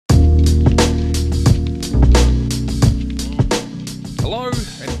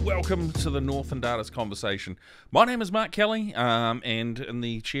welcome to the Northland Artists Conversation. My name is Mark Kelly, and in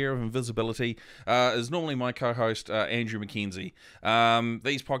the chair of invisibility is normally my co-host, Andrew McKenzie.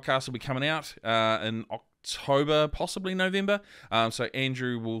 These podcasts will be coming out in October, possibly November, so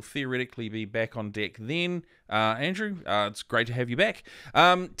Andrew will theoretically be back on deck then. Andrew, it's great to have you back.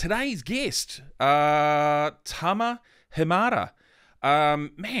 Today's guest, Tama Hemara.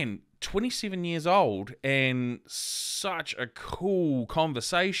 Man, 27 years old and such a cool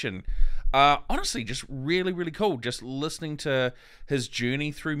conversation. Honestly, just really, really cool. Just listening to his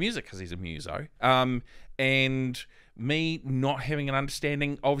journey through music, because he's a muso. And me not having an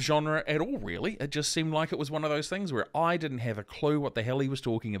understanding of genre at all, really. It just seemed like it was one of those things where I didn't have a clue what the hell he was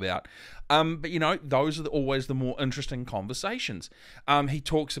talking about. But, you know, those are always the more interesting conversations. He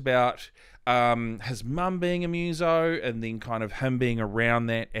talks about his mum being a muso and then kind of him being around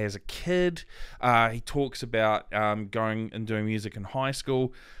that as a kid. He talks about going and doing music in high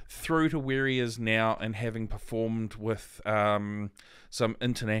school through to where he is now and having performed with some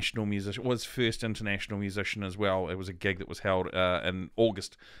international musician. Was first international musician as well. It was a gig that was held in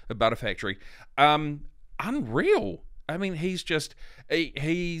August at Butter Factory. Unreal. I mean, he's just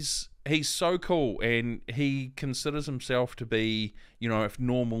he's so cool, and he considers himself to be, you know, if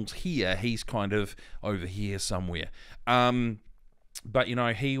normal's here, he's kind of over here somewhere. But you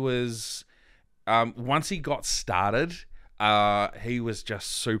know, he was once he got started, he was just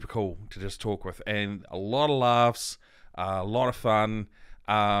super cool to just talk with, and a lot of laughs, a lot of fun,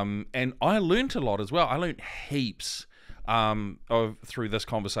 and I learned a lot as well. I learned heaps through this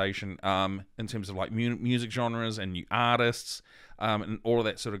conversation in terms of like music genres and new artists, and all of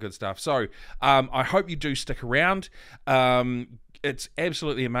that sort of good stuff. So I hope you do stick around. It's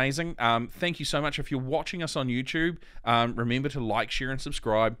absolutely amazing. Thank you so much. If you're watching us on YouTube, remember to like, share, and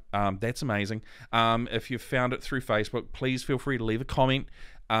subscribe. That's amazing. If you've found it through Facebook, please feel free to leave a comment.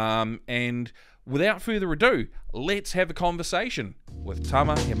 And without further ado, let's have a conversation with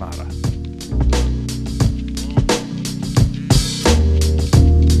Tama Hemara.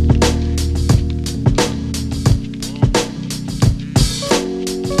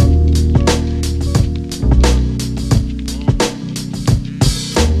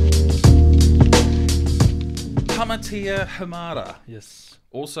 Tama Hemara. Yes.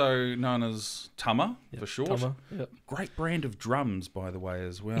 Also known as Tama, for short. Tama, yep. Great brand of drums, by the way,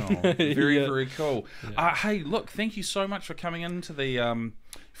 as well. Very, Yeah. very cool. Yeah. Hey, look, thank you so much for coming into the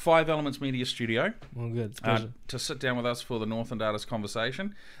Five Elements Media studio. Well, good. It's a pleasure. To sit down with us for the Northland Artists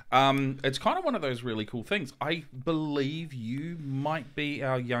Conversation. It's kind of one of those really cool things. I believe you might be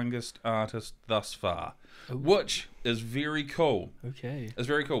our youngest artist thus far, which is very cool. Okay. It's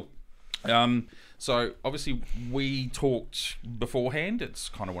very cool. So obviously we talked beforehand. It's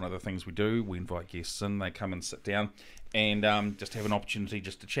kind of one of the things we do. We invite guests in, they come and sit down and just have an opportunity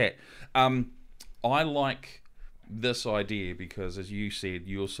just to chat. I like this idea because, as you said,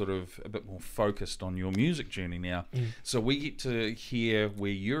 you're sort of a bit more focused on your music journey now. So we get to hear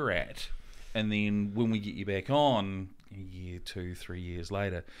where you're at, and then when we get you back on a year, 2, 3 years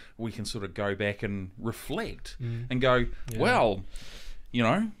later, we can sort of go back and reflect and go, well, you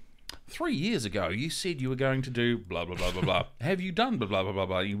know, 3 years ago, you said you were going to do blah, blah, blah, blah, blah. Have you done blah, blah, blah, blah,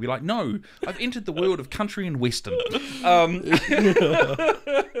 blah? You'd be like, no, I've entered the world of country and western. Yeah,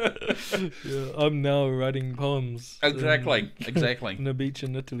 I'm now writing poems. Exactly. On a beach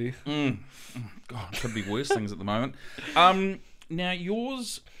in Italy. God, could be worse things at the moment. Now,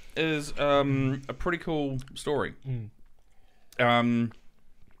 yours is a pretty cool story.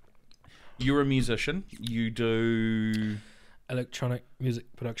 You're a musician. You do... Electronic music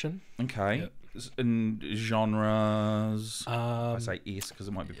production. Okay. Yep. In genres, I say S because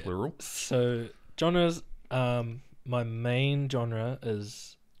it might be plural. So genres, my main genre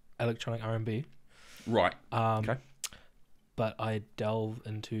is electronic R&B. Right. Okay. But I delve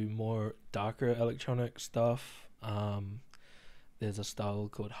into more darker electronic stuff. There's a style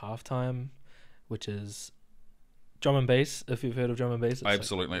called halftime, which is drum and bass. If you've heard of drum and bass, I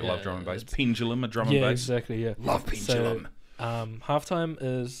absolutely love drum and bass. Pendulum, a drum and bass. Yeah, exactly. Yeah, love Pendulum. Halftime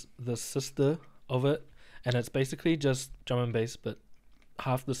is the sister of it, and it's basically just drum and bass, but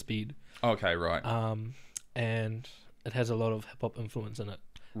half the speed. Okay, right. And it has a lot of hip hop influence in it.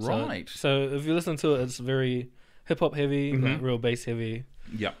 Right. So if you listen to it, it's very hip hop heavy, like real bass heavy.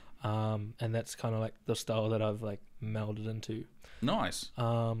 Yeah. And that's kind of like the style that I've like melded into. Nice.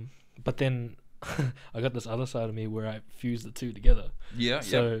 But then I got this other side of me where I fuse the two together. Yeah.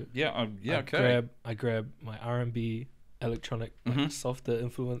 So okay. I grab my R&B electronic, like softer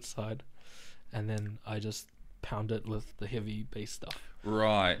influence side, and then I just pound it with the heavy bass stuff.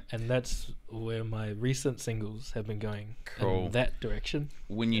 Right. And that's where my recent singles have been going. Cool. In that direction.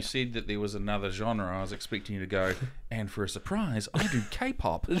 When you said that there was another genre, I was expecting you to go, and for a surprise, I do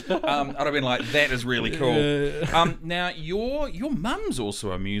K-pop. I'd have been like, that is really cool. Now, your mum's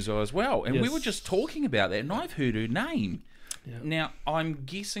also a muso as well, and we were just talking about that, and I've heard her name. Yeah. Now, I'm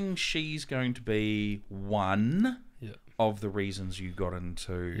guessing she's going to be one of the reasons you got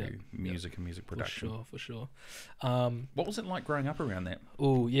into music and music production. For sure. What was it like growing up around that?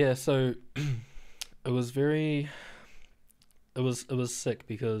 Oh, yeah, so it was sick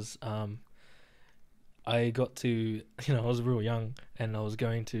because I got to, I was real young, and I was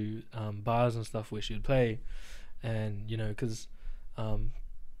going to bars and stuff where she would play, and, because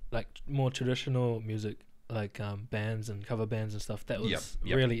like more traditional music, like bands and cover bands and stuff, that was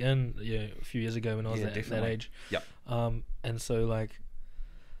really in a few years ago when I was at that age. Yep. And so like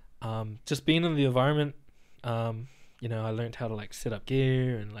just being in the environment, I learned how to like set up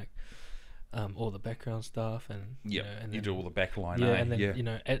gear and like all the background stuff, and and you do all the backline. And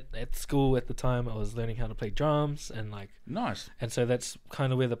then at school at the time I was learning how to play drums, and like nice. And so that's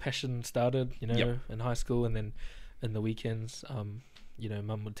kind of where the passion started, in high school, and then in the weekends, Mum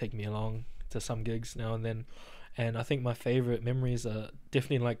would take me along to some gigs now and then, and I think my favorite memories are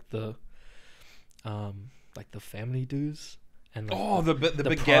definitely like the family dues, and like the big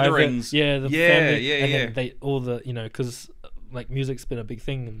private, gatherings, family, and then they all the because like music's been a big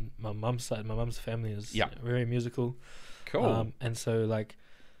thing in my mum's side. My mum's family is very musical. Cool. And so like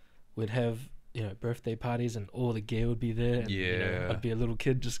we'd have birthday parties, and all the gear would be there, and I'd be a little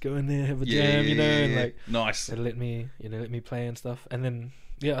kid just go in there, have a jam, and like nice. They'd let me play and stuff, and then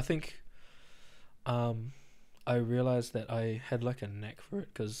I think I realized that I had like a knack for it,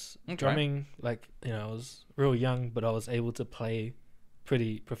 because drumming, like I was real young, but I was able to play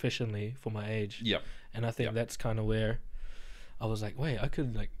pretty proficiently for my age. And I think that's kind of where I was like, wait, I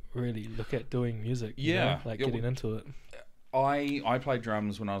could like really look at doing music, getting into it. I played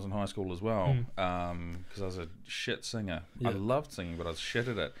drums when I was in high school as well, because I was a shit singer. I loved singing, but I was shit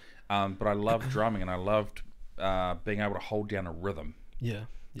at it. But I loved drumming, and I loved being able to hold down a rhythm.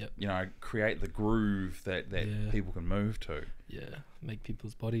 Create the groove that people can move to. Make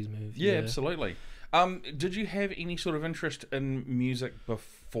people's bodies move. Absolutely. Did you have any sort of interest in music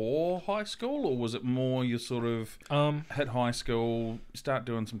before high school, or was it more you sort of hit high school, start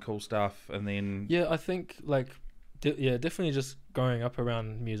doing some cool stuff, and then I think like definitely just growing up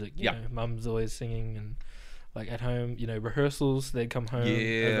around music. Mum's always singing, and like at home, rehearsals, they'd come home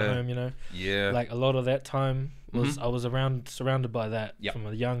over home, like a lot of that time was I was surrounded by that from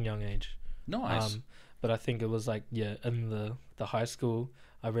a young age. Nice. But I think it was like in the high school,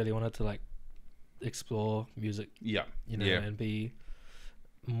 I really wanted to like explore music, and be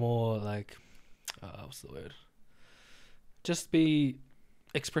more like what's the word, just be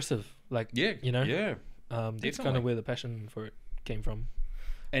expressive, like that's kind of where the passion for it came from.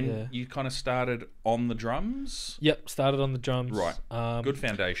 And you kind of started on the drums? Started on the drums. Right. Good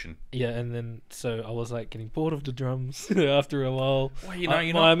foundation. And then so I was like getting bored of the drums after a while. Well, you're not.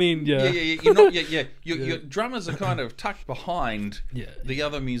 You're not. Your drummers are kind of tucked behind the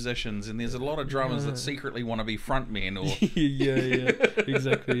other musicians, and there's a lot of drummers that secretly want to be frontmen. Or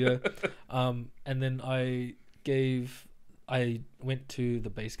exactly. And then I went to the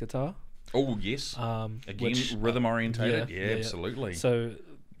bass guitar. Oh yes. Again, rhythm orientated. Absolutely. So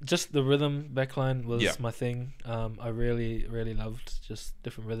just the rhythm backline was my thing. I really loved just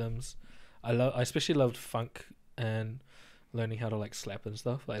different rhythms. I especially loved funk and learning how to like slap and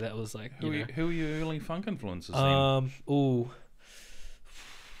stuff. Like that was like who are your early funk influences? I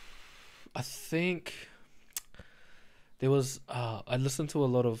think there was I listened to a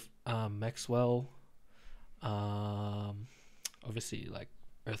lot of Maxwell. Obviously like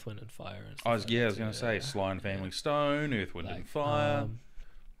Earth, Wind and Fire and stuff. I was going to say Sly and Family Stone, Earth, Wind and Fire.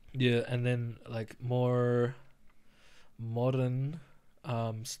 And then like more modern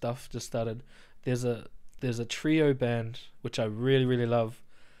stuff just started. There's a trio band which I really love,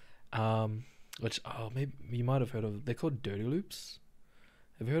 which maybe you might have heard of. They're called Dirty Loops.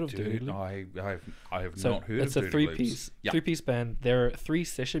 Have you heard of Dirty Loops? I have not heard of Dirty Loops. It's a three-piece band. They're 3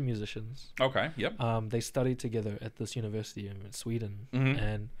 session musicians. Okay, yep. They studied together at this university in Sweden,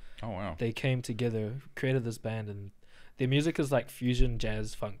 and they came together, created this band, and their music is like fusion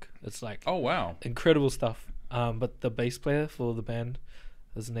jazz funk. It's like incredible stuff. But the bass player for the band,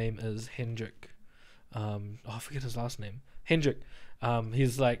 his name is Hendrik. I forget his last name. Hendrik.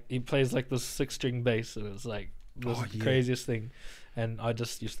 He plays like this 6-string bass, and it's like the craziest thing. And I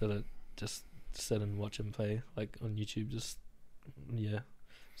just used to just sit and watch him play like on YouTube.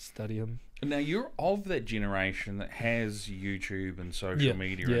 study them. Now, you're of that generation that has YouTube and social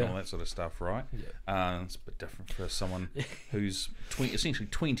media and all that sort of stuff, right? Yeah. It's a bit different for someone who's essentially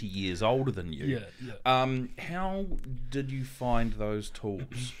 20 years older than you. Yeah. How did you find those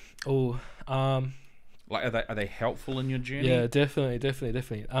tools? Like, are they helpful in your journey? Yeah,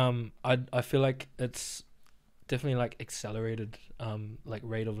 definitely. I feel like it's definitely like accelerated like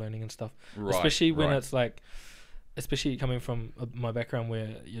rate of learning and stuff. Right, especially when it's like, especially coming from my background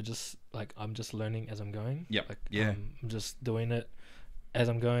where you're just like, I'm just learning as I'm going. Yep. Like, Yeah. I'm just doing it as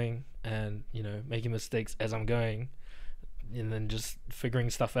I'm going, and making mistakes as I'm going, and then just figuring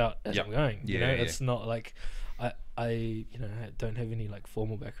stuff out as I'm going. It's not like I don't have any like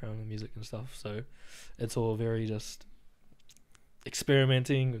formal background in music and stuff, so it's all very just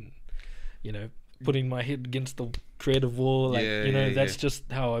experimenting and putting my head against the creative wall, like that's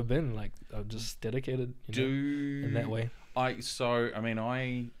just how I've been. Like, I'm just dedicated in that way. I'm kind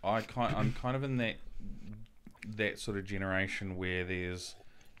of in that sort of generation where there's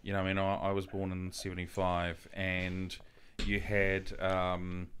I was born in 75, and you had a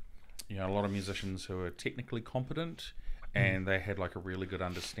lot of musicians who are technically competent, and they had like a really good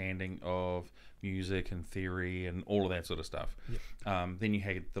understanding of music and theory and all of that sort of stuff. Then you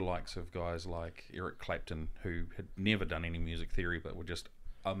had the likes of guys like Eric Clapton, who had never done any music theory but were just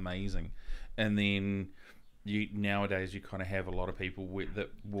amazing. And then nowadays you kind of have a lot of people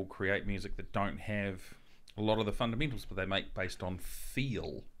that will create music that don't have a lot of the fundamentals, but they make based on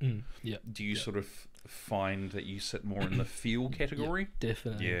feel. Do you sort of find that you sit more in the feel category?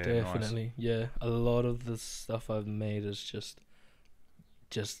 Definitely. Nice. A lot of the stuff I've made is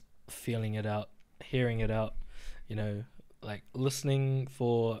just feeling it out, hearing it out, like listening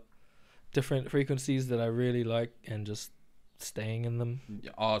for different frequencies that I really like and just staying in them.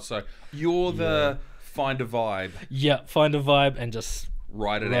 So you're the find a vibe. Find a vibe and just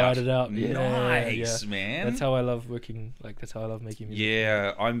write it out. Nice, man. That's how I love working. Like, that's how I love making music.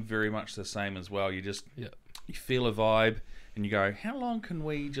 Yeah, I'm very much the same as well. You just you feel a vibe and you go, how long can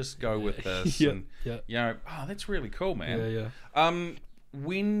we just go with this? That's really cool, man.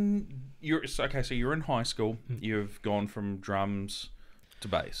 When you're so you're in high school, you've gone from drums to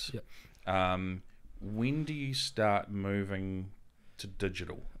bass. When do you start moving to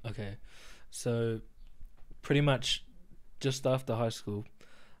digital? Okay, so pretty much just after high school.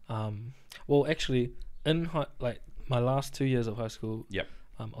 Well, actually, in my last 2 years of high school,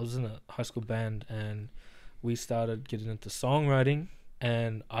 I was in a high school band, and we started getting into songwriting,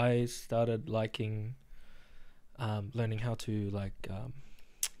 and I started liking learning how to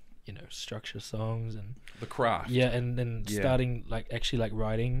structure songs and the craft. And then starting actually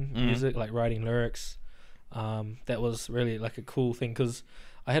writing music, like writing lyrics. That was really like a cool thing, because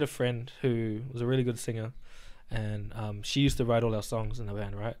I had a friend who was a really good singer, and she used to write all our songs in the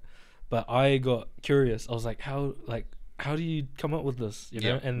band, right? But I got curious. I was like, how do you come up with this?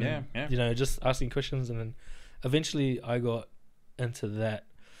 Just asking questions, and then eventually I got into that.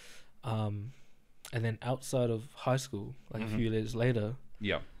 And then outside of high school, like a few years later,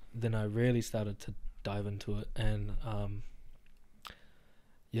 then I really started to dive into it, and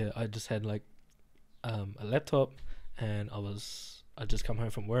I just had a laptop, and I just come home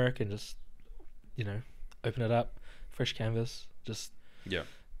from work and just open it up, fresh canvas, just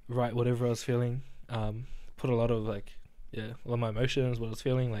write whatever I was feeling, put a lot of all my emotions, what I was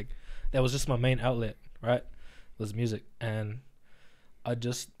feeling, that was just my main outlet, right, was music. And I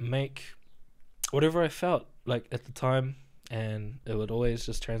just make whatever I felt like at the time, and it would always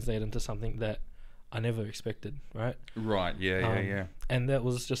just translate into something that I never expected, right? Right, yeah. And that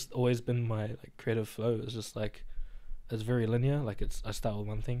was just always been my creative flow. It's just it's very linear. I start with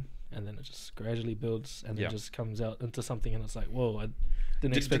one thing, and then it just gradually builds, and it just comes out into something, and it's like, whoa, I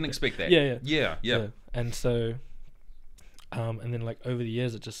didn't expect that. Yeah. And so, and then over the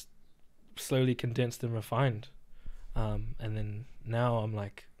years, it just slowly condensed and refined, and then now I'm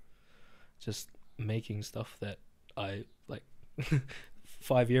just making stuff that I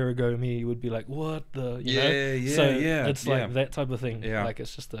 5 years ago me would be like, what the it's that type of thing.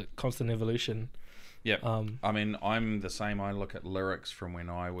 It's just a constant evolution. I mean, I'm the same. I look at lyrics from when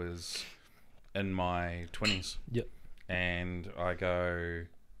I was in my 20s, and I go,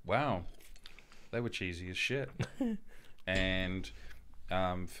 wow, they were cheesy as shit. And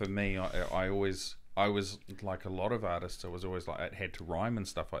for me, I was like a lot of artists, I was always it had to rhyme and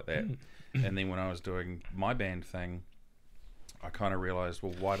stuff like that. And then when I was doing my band thing, I kind of realized,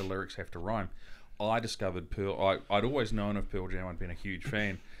 well, why do lyrics have to rhyme? I discovered Pearl. I'd always known of Pearl Jam. I'd been a huge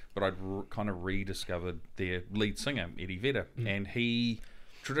fan, but I'd kind of rediscovered their lead singer, Eddie Vedder, and he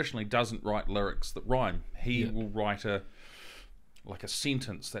traditionally doesn't write lyrics that rhyme. He will write a like a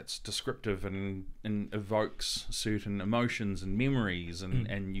sentence that's descriptive and evokes certain emotions and memories,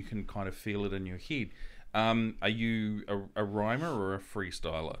 and you can kind of feel it in your head. Are you a rhymer or a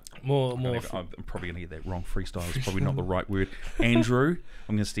freestyler? More. I'm probably going to get that wrong. Freestyle is probably not the right word. Andrew,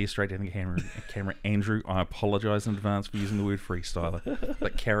 I'm going to stare straight down the camera. Andrew, I apologise in advance for using the word freestyler,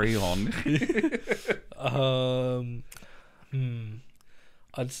 but carry on.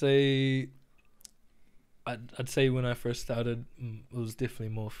 I'd say when I first started, it was definitely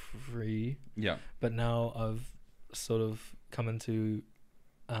more free. Yeah. But now I've sort of come into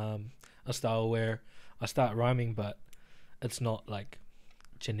a style where I start rhyming, but it's not like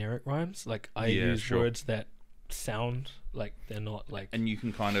generic rhymes. Like I use words that sound like they're not like. And you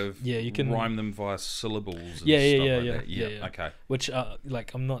can kind of you can rhyme them via syllables. And Yeah. Okay. Which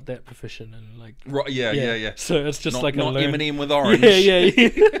like I'm not that proficient in like. Right. Yeah. So it's just like not a Eminem with Orange.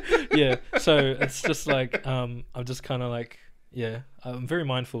 Yeah. So it's just like I'm just kind of like I'm very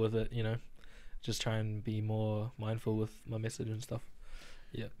mindful with it. Just try and be more mindful with my message and stuff.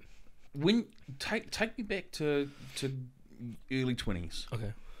 Yeah. When take me back to early 20s.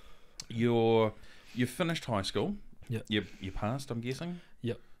 Okay. You finished high school. Yep. You passed, I'm guessing.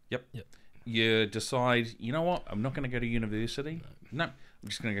 Yep. You decide, you know what? I'm not going to go to university. No, I'm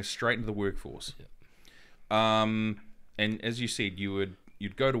just going to go straight into the workforce. Yep. And as you said, you'd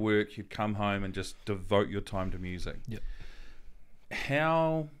go to work, you'd come home, and just devote your time to music. Yep.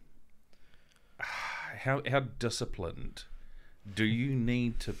 How disciplined do you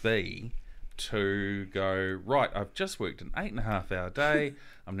need to be to go, right, I've just worked an 8.5 hour day,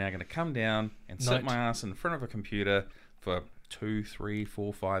 I'm now going to come down and sit my ass in front of a computer for 2, 3,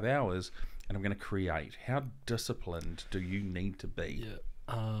 4, 5 hours, and I'm going to create. How disciplined do you need to be? Yeah.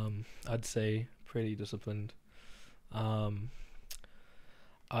 I'd say pretty disciplined. I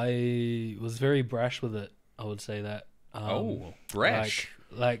was very brash with it, I would say that. Brash.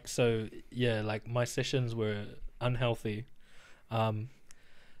 Like my sessions were unhealthy.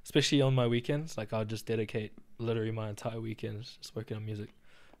 Especially on my weekends, like I'll just dedicate literally my entire weekends just working on music,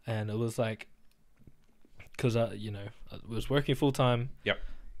 and it was like, because I was working full time,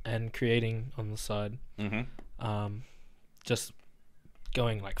 and creating on the side, just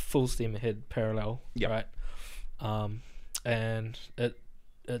going like full steam ahead, parallel, right, and it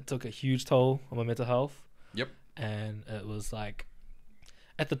took a huge toll on my mental health, and it was like,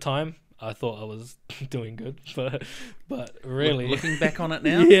 at the time, I thought I was doing good, but really looking back on it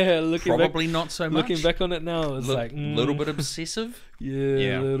now, probably not so much. Looking back on it now, it's like little bit obsessive.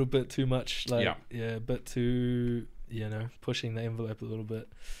 A little bit too much. Like a bit too pushing the envelope a little bit.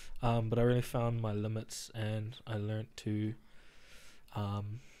 But I really found my limits, and I learned to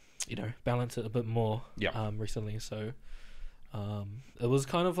balance it a bit more. Recently, so it was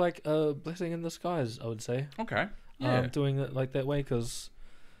kind of like a blessing in disguise, I would say. Okay. Doing it like that way, because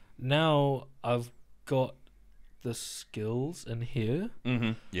now I've got the skills in here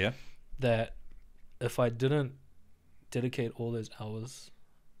that if I didn't dedicate all those hours,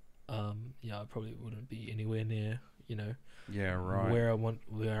 I probably wouldn't be anywhere near, where I want,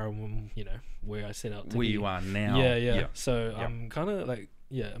 where I set out to be. Where you are now. Yeah. So I'm kind of like,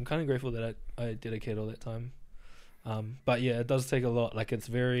 I'm kind of grateful that I dedicate all that time. But it does take a lot. Like it's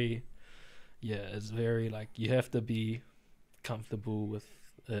very like you have to be comfortable with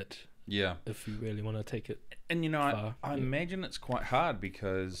it, if you really want to take it. And I imagine it's quite hard,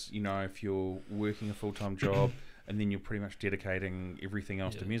 because if you're working a full-time job and then you're pretty much dedicating everything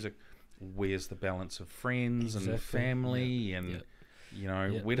else to music, where's the balance of friends and family and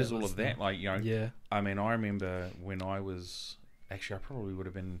where does all of that I mean, I remember when I was I probably would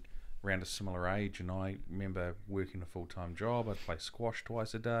have been around a similar age, and I remember working a full-time job. I'd play squash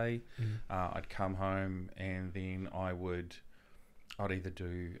twice a day. I'd come home, and then I'd either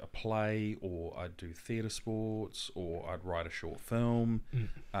do a play, or I'd do theatre sports, or I'd write a short film,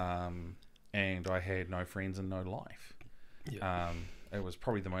 and I had no friends and no life. It was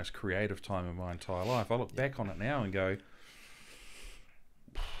probably the most creative time of my entire life. I look back on it now and go,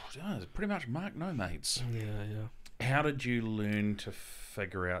 it's pretty much Mark no mates. How did you learn to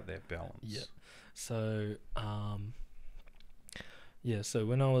figure out that balance? So so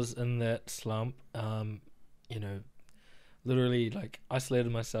when I was in that slump, literally like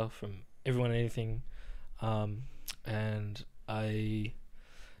isolated myself from everyone and anything, and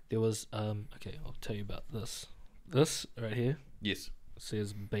there was okay, I'll tell you about this right here. Yes. It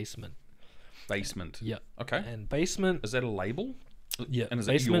says basement. Okay. And basement, is that a label? And is basement,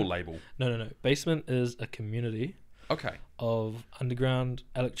 that your label? No. Basement is a community of underground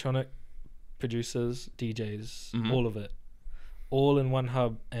electronic producers, DJs, all of it, all in one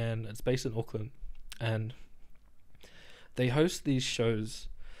hub, and it's based in Auckland. And they host these shows,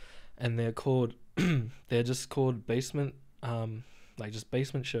 and they're called they're just called basement, like just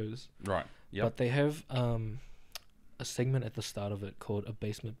basement shows. Right. Yep. But they have a segment at the start of it called a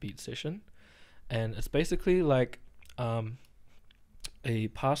basement beat session, and it's basically like a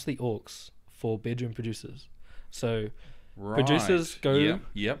pass the aux for bedroom producers. So producers go.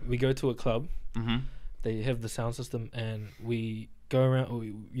 Yep. We go to a club. Mm-hmm. They have the sound system, and we go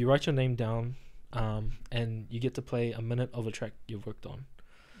around. You write your name down, and you get to play a minute of a track you've worked on.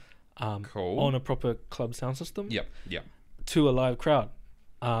 Cool. On a proper club sound system. Yep. Yep. To a live crowd.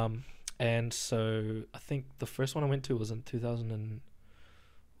 And so I think the first one I went to was in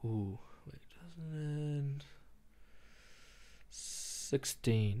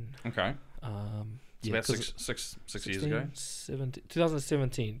 2016. Okay. It's about six years ago.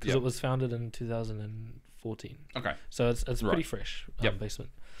 2017, because it was founded in 2014. Okay. So it's pretty fresh.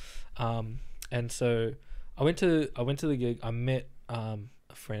 Basement. And so I went to the gig. I met a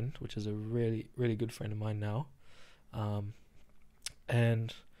friend, which is a really, really good friend of mine now.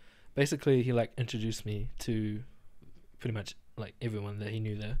 And basically he like introduced me to pretty much like everyone that he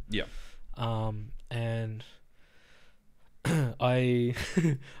knew there. Yeah. And I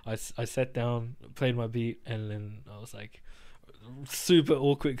sat down, played my beat, and then I was like super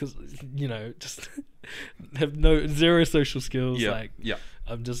awkward because just have zero social skills.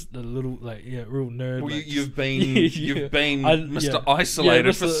 I'm just a little real nerd. Well, like, you've been Mr.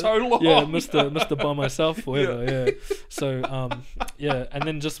 Isolated for so long. Yeah, Mr. By myself forever. Yeah. So and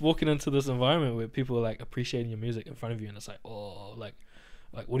then just walking into this environment where people are like appreciating your music in front of you, and it's like, oh, like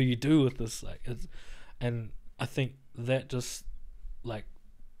what do you do with this? Like, and I think that just like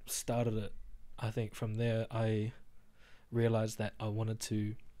started it. I think from there I realized that I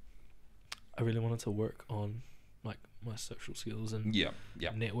really wanted to work on like my social skills and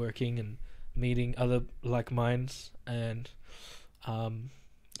networking and meeting other like minds. And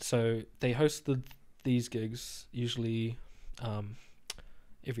so they hosted these gigs usually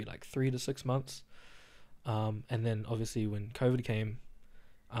every like 3 to 6 months, and then obviously when COVID came,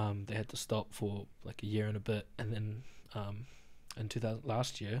 they had to stop for like a year and a bit, and then in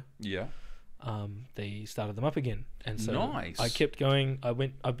last year they started them up again. And so nice. I kept going. I've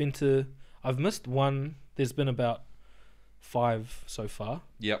missed one. There's been about 5 so far.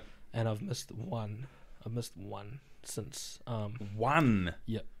 Yep. And I've missed one since one.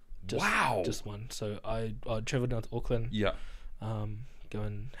 Yep. Wow. Just one. So I traveled down to Auckland. Yeah. Go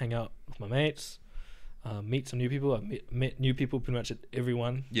and hang out with my mates. Meet some new people. I met new people pretty much at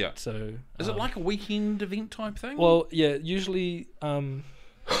everyone. Yeah. So is it like a weekend event type thing? Well, yeah. Usually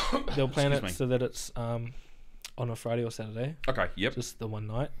they'll plan it so that it's on a Friday or Saturday. Okay. Yep. Just the one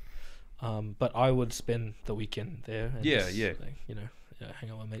night. But I would spend the weekend there. And just, like, hang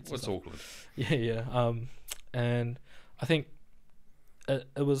out with my mates. What's Auckland? Yeah. And I think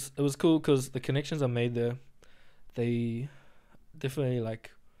it was cool because the connections I made there, they definitely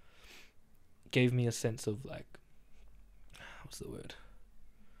like gave me a sense of like, what's the word?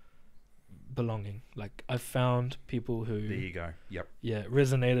 Belonging. Like I found people who there you go. Yep. Yeah,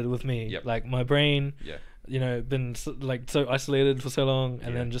 resonated with me. Yep. Like my brain. Yeah. Been like so isolated for so long,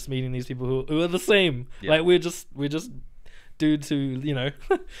 and then just meeting these people who are the same. Like we're just dudes who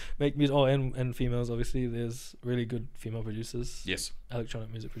make music. Oh, and females obviously. There's really good female producers. Yes.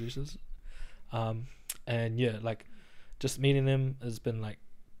 Electronic music producers. And like just meeting them has been like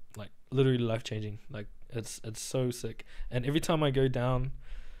literally life changing. Like it's so sick. And every time I go down,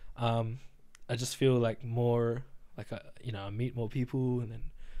 I just feel like more like I meet more people, and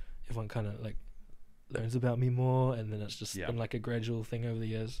then everyone kind of like learns about me more, and then it's just been like a gradual thing over the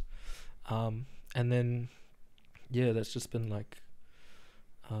years. And then that's just been like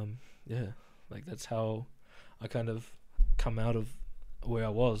like that's how I kind of come out of where I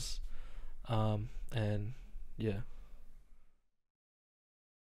was. And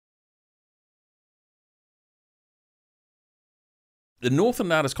the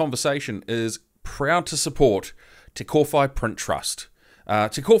Northland Artists Conversation is proud to support Te Kōwhai Print Trust.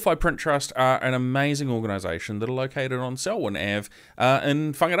 Te Kōwhai Print Trust are an amazing organisation that are located on Selwyn Ave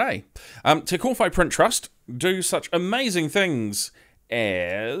in Whangarei. Te Kōwhai Print Trust do such amazing things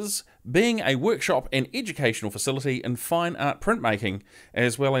as being a workshop and educational facility in fine art printmaking,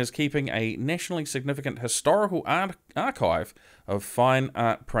 as well as keeping a nationally significant historical archive of fine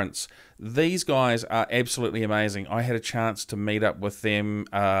art prints. These guys are absolutely amazing. I had a chance to meet up with them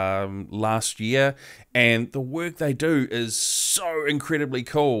last year, and the work they do is so incredibly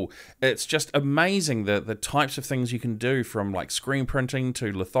cool. It's just amazing the types of things you can do, from like screen printing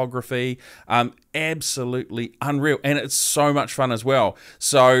to lithography. Absolutely unreal, and it's so much fun as well.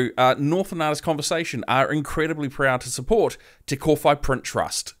 So Northland Artists Conversation are incredibly proud to support Te Kōwhai Print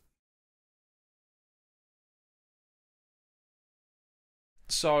Trust.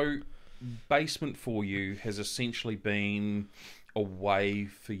 So, Basement for you has essentially been a way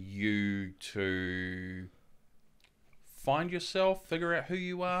for you to find yourself, figure out who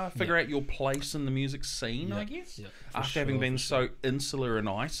you are, figure out your place in the music scene, I guess. After having been so insular and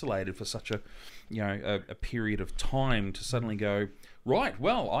isolated for such a period of time, to suddenly go, right,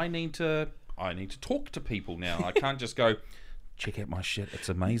 well, I need to talk to people now. I can't just go, check out my shit, it's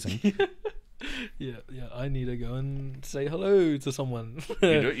amazing. I need to go and say hello to someone.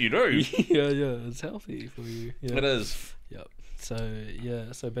 You do. It's healthy for you. It is. Yep.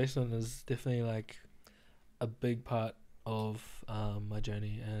 So Basement is definitely like a big part of my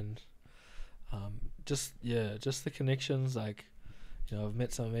journey, and just the connections. Like, I've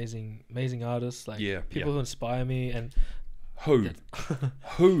met some amazing artists, like people who inspire me. And who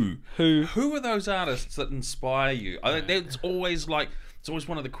are those artists that inspire you? I think that's always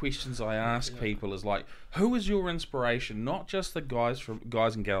one of the questions I ask people is like, who is your inspiration? Not just the guys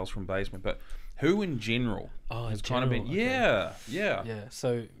and gals from Basement, but who in general has kind of been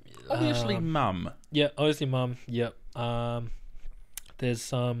So obviously mum. Yeah, obviously mum. Yep. There's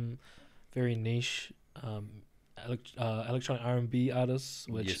some very niche electronic R&B artists,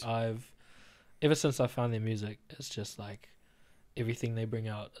 which I've, ever since I found their music, it's just like everything they bring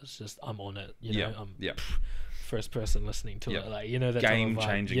out, it's just, I'm on it. I'm first person listening to it, like, that game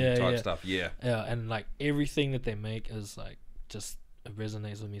changing type stuff. And like everything that they make is like just, it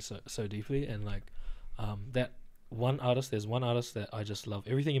resonates with me so deeply. And like that one artist, there's one artist that I just love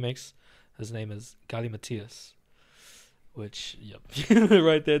everything he makes. His name is Gali Matthias, which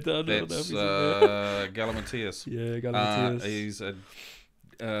right there down. That's Gali Matthias. Gali Matthias. He's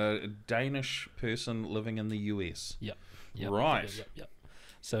a Danish person living in the US. Yep. Right. Yep.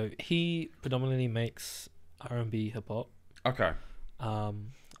 So he predominantly makes R&B hip hop. Okay.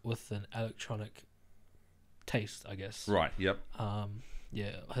 With an electronic taste, I guess. Right. Yep.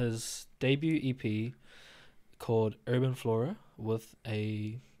 His debut EP called Urban Flora with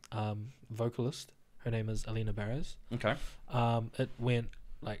a vocalist. Her name is Alina Barres. Okay. It went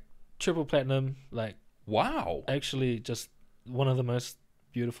like triple platinum. Like, wow. Actually, just one of the most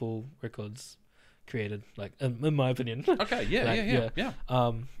beautiful records created, like in my opinion. Okay. Yeah.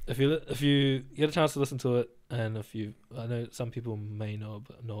 If you get a chance to listen to it, and I know some people may know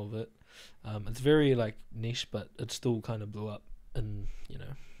of it. It's very like niche, but it still kind of blew up. And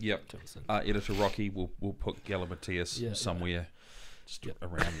Yep. Editor Rocky will put Gali Matthias somewhere. Just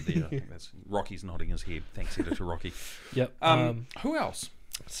around there. That's Rocky's nodding his head. Thanks, Editor Rocky. Yep. Who else?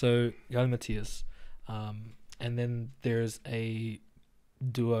 So Gali Matthias, and then there's a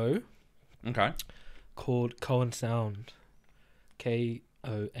duo. Okay. Called Koan Sound, Koan.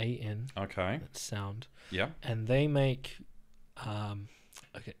 Okay. Sound. Yeah. And they make, how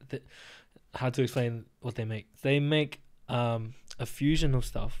to explain what they make? They make a fusion of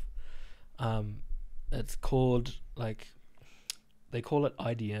stuff. It's called they call it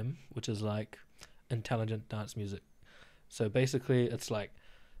IDM, which is like intelligent dance music. So basically, it's like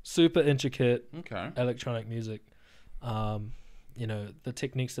super intricate electronic music. The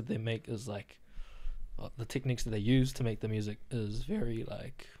techniques that they make is like, the techniques that they use to make the music is very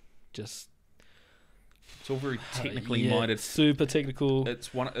like, just, it's all very technically minded, super technical.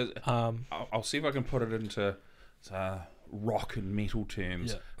 It's one. I'll see if I can put it into rock and metal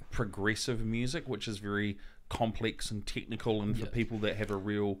terms. Progressive music, which is very complex and technical, and for people that have a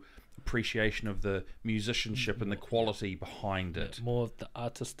real appreciation of the musicianship and the quality behind it. More of the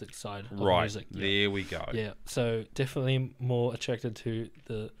artistic side of music. There we go. Yeah, so definitely more attracted to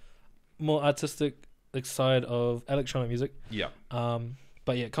the more artistic side of electronic music. Yeah.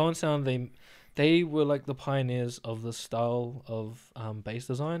 But Koan Sound, they were like the pioneers of the style of bass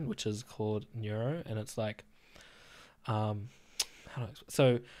design, which is called Neuro, and it's like,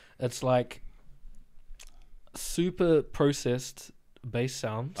 so it's like super processed bass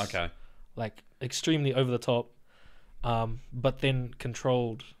sounds. Okay. Like extremely over the top, but then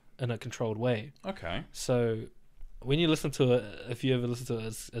controlled in a controlled way. Okay. So when you listen to it, if you ever listen to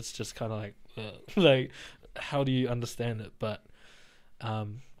it, it's just kind of like, like, how do you understand it? But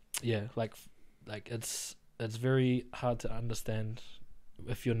it's very hard to understand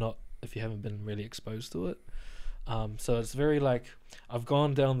if you haven't been really exposed to it. So it's very like, I've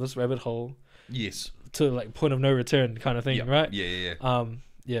gone down this rabbit hole. Yes. To like point of no return kind of thing, right?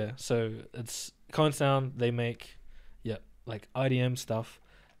 Yeah. So it's Koan Sound. They make like IDM stuff.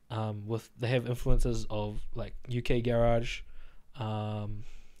 They have influences of like UK garage. They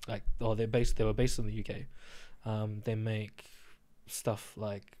were based in the UK. They make stuff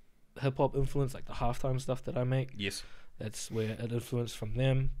like hip hop influence, like the halftime stuff that I make. Yes. That's where it influenced from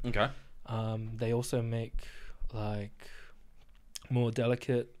them. Okay. They also make like more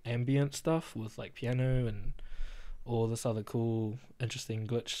delicate ambient stuff with like piano and all this other cool, interesting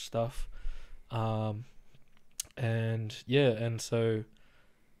glitch stuff. And so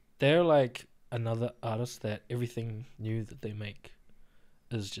they're like another artist that everything new that they make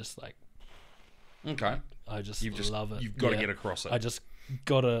is just like, okay, I just love it. You've got to get across it. I just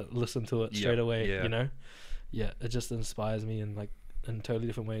gotta listen to it straight away. Yeah. You know, it just inspires me in totally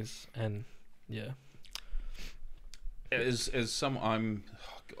different ways. And I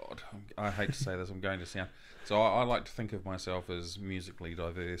hate to say this, I'm going to sound. So I like to think of myself as musically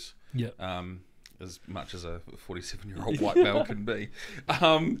diverse. Yeah. As much as a 47-year-old white male can be.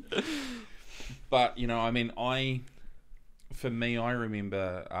 But, you know, I mean, for me, I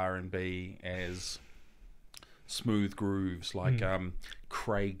remember R&B as smooth grooves like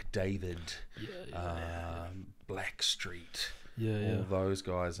Craig David, Blackstreet, all those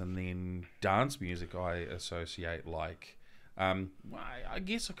guys. And then dance music I associate like, I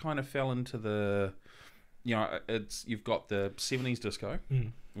guess I kind of fell into the, you know, you've got the 70s disco,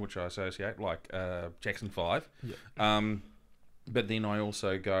 which I associate like Jackson 5. Yeah. But then I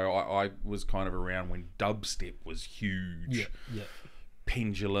also go, I was kind of around when dubstep was huge. Yeah.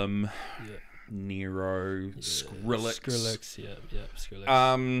 Pendulum, Nero, Skrillex.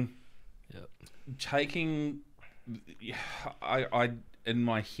 Skrillex. Taking, I in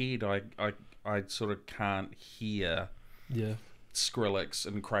my head, I sort of can't hear Skrillex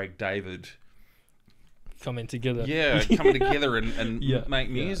and Craig David coming together. Yeah, coming together and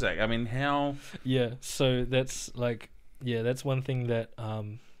make music. I mean, how? Yeah, so that's like, that's one thing that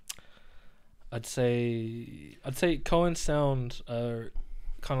I'd say Cohen Sound are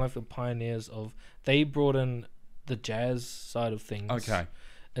kind of like the pioneers of. They brought in the jazz side of things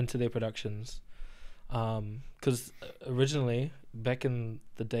into their productions, because originally back in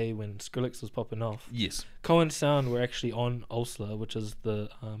the day when Skrillex was popping off, Cohen Sound were actually on Ulsla, which is the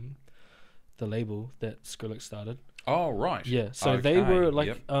label that Skrillex started. Oh right. Yeah, so they were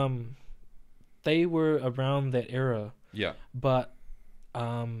like they were around that era. Yeah. But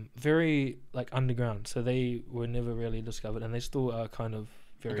very like underground, so they were never really discovered, and they still are kind of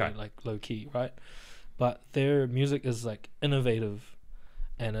very like low key, right? But their music is like innovative,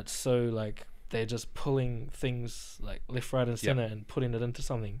 and it's so like they're just pulling things like left, right, and center and putting it into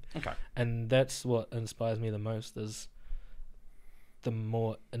something. Okay. And that's what inspires me the most, is the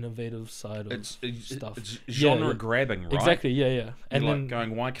more innovative side of stuff. It's genre grabbing, right? Exactly, yeah. And you're then like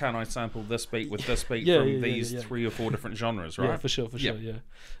going, why can't I sample this beat with this beat from these 3 or 4 different genres, right? Yeah, for sure, yeah.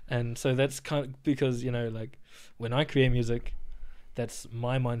 And so that's kind of because, you know, like when I create music, that's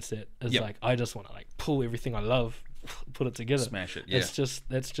my mindset is like, I just want to like pull everything I love, put it together. Smash it, yeah.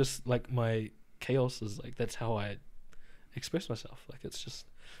 That's just like my chaos is like, that's how I express myself. Like it's just,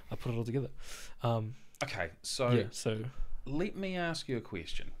 I put it all together. Okay, so let me ask you a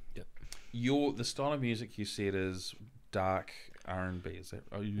question. Yep. The style of music you said is dark R&B. Is that?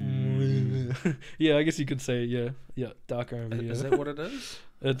 Yeah, I guess you could say dark R&B. Is that what it is?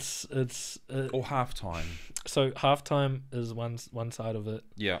 It's or halftime. So halftime is one side of it.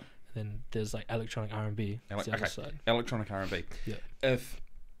 Yeah. And then there's like electronic R&B. The other side. Electronic R&B. Yeah. If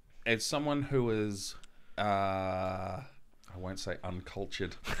as someone who is, I won't say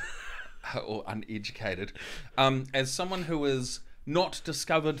uncultured. Or uneducated, as someone who has not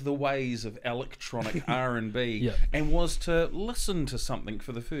discovered the ways of electronic R&B and was to listen to something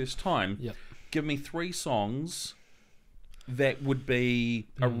for the first time, give me 3 songs that would be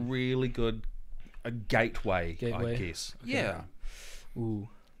a really good gateway, I guess. Okay. Yeah. Ooh.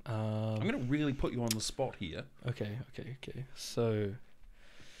 I'm going to really put you on the spot here. Okay. So,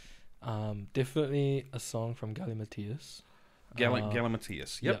 definitely a song from Galimatias.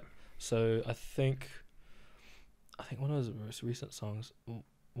 Galimatias, yep. So I think one of his most recent songs,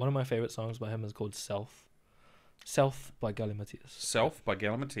 one of my favorite songs by him is called Self by Galimatias. Self by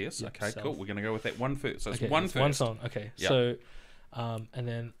Galimatias. Okay, Self. Cool. We're going to go with that one first. So it's one first. One song. Okay. Yep. So, and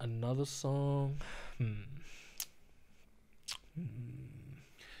then another song.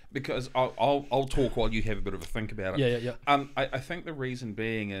 Because I'll talk while you have a bit of a think about it. Yeah. I think the reason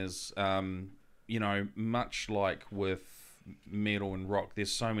being is, you know, much like with metal and rock,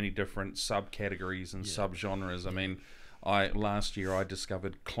 there's so many different subcategories and subgenres. I mean, last year I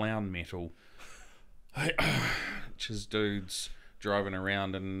discovered clown metal, which is dudes driving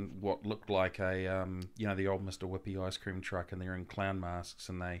around in what looked like a the old Mr. Whippy ice cream truck, and they're in clown masks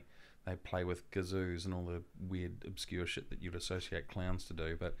and they play with kazoos and all the weird obscure shit that you'd associate clowns to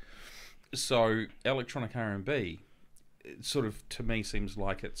do. But so electronic R&B it sort of, to me, seems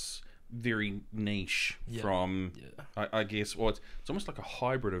like it's very niche Yeah. from, Yeah. I guess, well, it's almost like a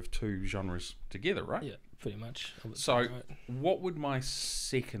hybrid of two genres together, right? Yeah, pretty much. I would say, So, right. what would my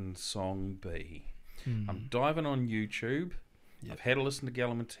second song be? Hmm. I'm diving on YouTube. Yep. I've had a listen to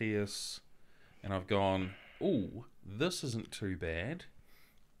Galimatias, and I've gone, ooh, this isn't too bad.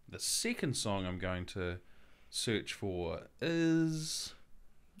 The second song I'm going to search for is...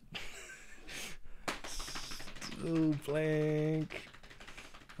 Oh, blank.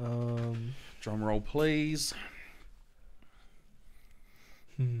 Drum roll, please.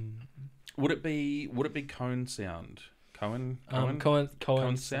 Would it be Cone Sound? Cohen Sound?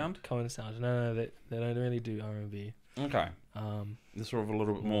 Cohen Sound. No, they don't really do R&B. Okay. They're sort of a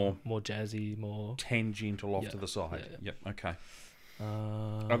little bit more jazzy, more tangential off to the side. Yeah. Yep. Okay.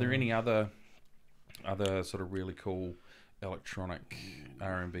 Are there any other sort of really cool electronic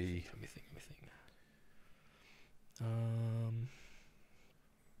R&B? Let me think.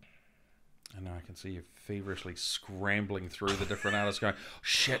 I know, I can see you feverishly scrambling through the different artists going,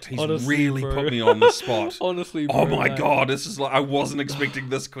 shit, he's Honestly, really bro. put me on the spot. Honestly, Oh bro, my like- God, this is like, I wasn't expecting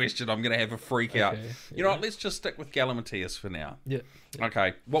this question. I'm going to have a freak out. Okay, You know what, let's just stick with Galimatias for now. Yeah.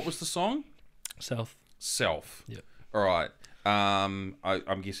 Okay, what was the song? South. Self. Yeah. All right. I'm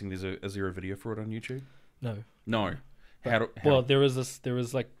guessing is there a video for it on YouTube? No. No. Well, there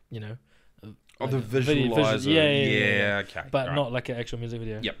was like, you know. Oh, like the a video- visualizer. Yeah. Okay. But right. not like an actual music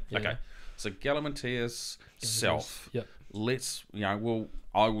video. Yep. Yeah. Okay. So Galimatias, Self. Yep. Let's, I will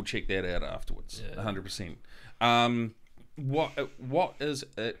check that out afterwards. Yeah. 100%. What is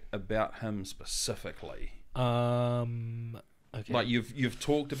it about him specifically? Okay. Like you've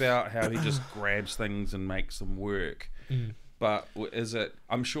talked about how he just grabs things and makes them work. But is it?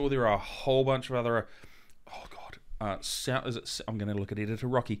 I'm sure there are a whole bunch of other. Oh God. I'm going to look at editor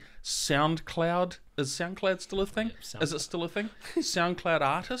Rocky. SoundCloud, is SoundCloud still a thing? Yep, Is it still a thing? SoundCloud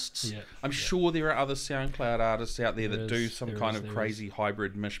artists. Yeah. I'm sure there are other SoundCloud artists out there that There do is, some there kind is, of there crazy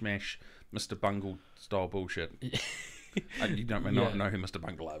hybrid mishmash, Mr. Bungle style bullshit. You don't not know who Mr.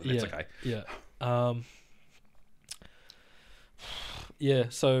 Bungle are, but that's okay. Yeah. Yeah.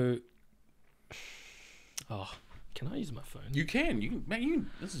 So. Oh, can I use my phone? You can, man.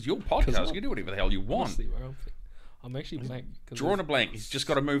 This is your podcast. You can do whatever the hell you want. Honestly, bro, I'm actually blank. Drawing a blank. He's just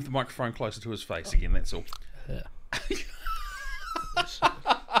got to move the microphone closer to his face again. That's all. Yeah.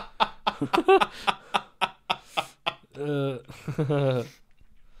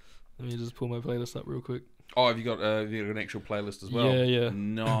 Let me just pull my playlist up real quick. Oh, have you got an actual playlist as well? Yeah.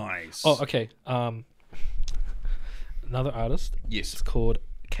 Nice. Oh, okay. Another artist. Yes. It's called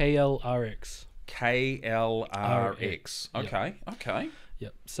KLRX. KLRX. Okay. Okay.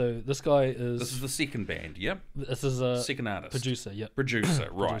 Yep. So this guy is. This is the second band. Yep. This is a Second artist. producer. Yep. Producer.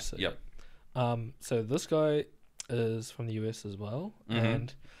 Right. Producer, Yep. So this guy is from the US as well,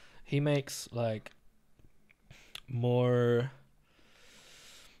 and he makes like more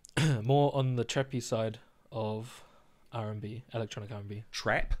on the trappy side of R&B, electronic R&B.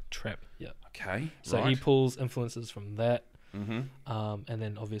 Trap. Yep. Okay. So right. he pulls influences from that, Mm-hmm. and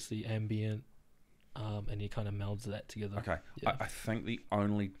then obviously ambient, and he kind of melds that together. Okay. Yeah. I think the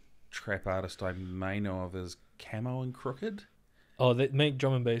only trap artist I may know of is Camo and Crooked. Oh, they make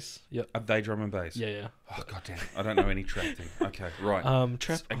drum and bass. Yep. Are they drum and bass? Yeah. Oh god damn it. I don't know any trap thing. Okay, right.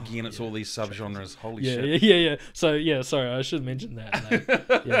 Trap. Again, it's all these subgenres. Holy Yeah, shit. yeah. So yeah, sorry, I should mention that. Like,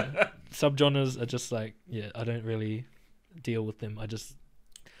 yeah, subgenres are just like I don't really deal with them. I just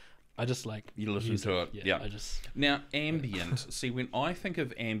like You listen music. to it. Yeah. I just Now, ambient. See, when I think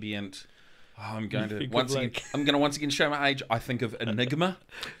of ambient, I'm going to think once of, again. like- I'm going to once again show my age. I think of Enigma.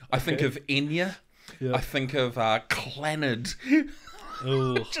 I think of Enya. yeah. I think of Clannad.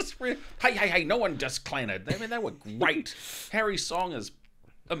 Oh, Just hey! No one just Clannad. They were great. Harry's song is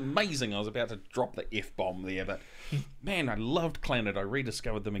amazing. I was about to drop the F-bomb there, but man, I loved Clannad. I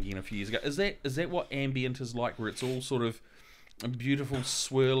rediscovered them again a few years ago. Is that what ambient is like, where it's all sort of beautiful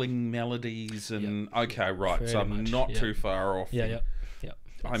swirling melodies and okay, right. Very So I'm much, not yeah. too far off. yeah. That's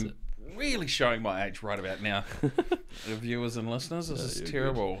I'm it. really showing my age right about now. The viewers and listeners, this is you're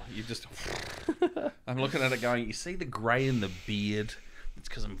terrible. You just, I'm looking at it going, you see the grey in the beard? It's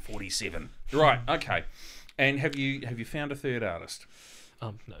because I'm 47. Right, okay. And have you found a third artist?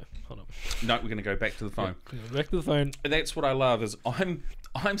 No, hold on. No, we're going to go back to the phone. Back to the phone. That's what I love is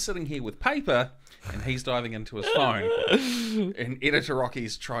I'm sitting here with paper and he's diving into his phone. And editor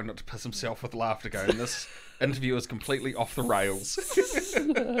Rocky's trying not to piss himself with laughter going, this interview is completely off the rails.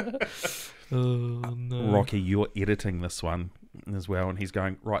 Oh no. Rocky, you're editing this one as well. And he's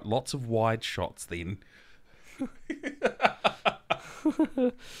going, right, lots of wide shots then. All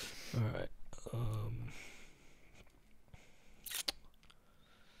right.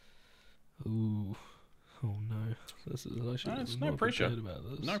 Ooh. Oh no. This is actually No, it's no pressure. About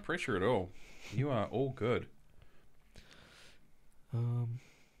this. No pressure at all. You are all good.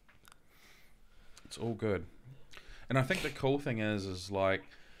 It's all good. And I think the cool thing is like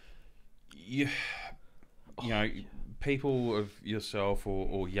you know, people of yourself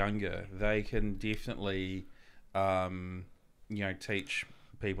or younger, they can definitely teach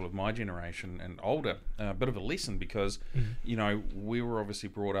people of my generation and older a bit of a lesson, because we were obviously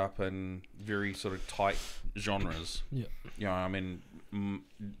brought up in very sort of tight genres. I mean,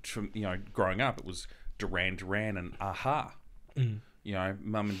 growing up it was Duran Duran and Aha.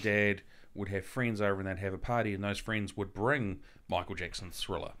 Mum and dad would have friends over and they'd have a party, and those friends would bring Michael Jackson's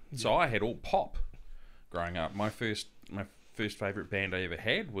Thriller. So I had all pop growing up. My first favourite band I ever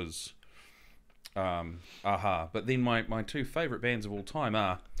had was Aha. But then my two favourite bands of all time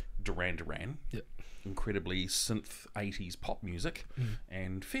are Duran Duran, incredibly synth 80s pop music,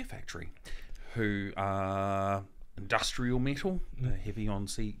 and Fear Factory, who are industrial metal, heavy on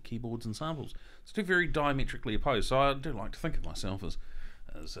keyboards and samples. It's two very diametrically opposed. So I do like to think of myself as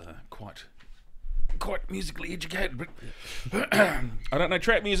quite musically educated, but I don't know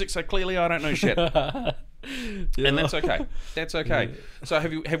trap music, so clearly I don't know shit. And that's okay. That's okay. Yeah. So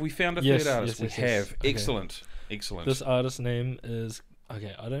have we found a third artist? Yes, we have. Okay. Excellent. This artist's name is I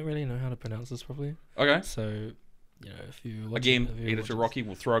don't really know how to pronounce this properly. Okay. So if you watch Editor Rocky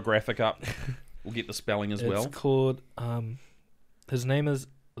will throw a graphic up. We'll get the spelling as well. It's called his name is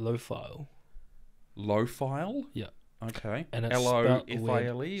Lo-File. Lo-File? Yeah. Okay. And it's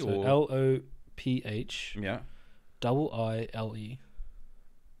Lofile so or Loph. Yeah. IILE.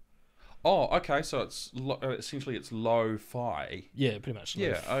 Oh, okay. So it's essentially it's lo-fi. Yeah, pretty much.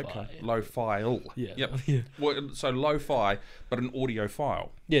 Yeah. Lo-fi. Okay. Lo-file. Yeah. Yep. Yeah. Well, so lo-fi, but an audio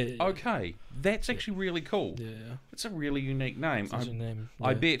file. Yeah. Yeah. Okay, that's actually really cool. Yeah. It's a really unique name. It's a name.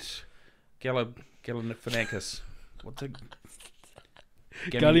 I bet Gallimimus. What's it?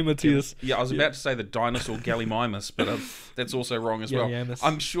 Gallimimus. Yeah, I was about to say the dinosaur Gallimimus, but that's also wrong as well.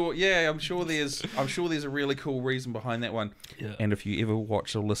 I'm sure there's a really cool reason behind that one. Yeah. And if you ever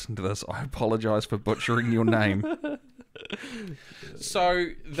watch or listen to this, I apologize for butchering your name. So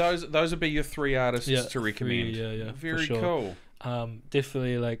those would be your three artists to recommend. Very cool.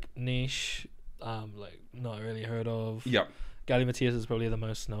 Definitely like niche, like not really heard of. Yep. Gallimimus is probably the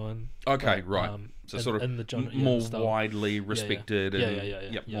most known. Okay, right. So sort of in the genre, more widely respected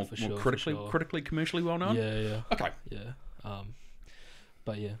more critically, commercially well known. Yeah. Okay. Yeah.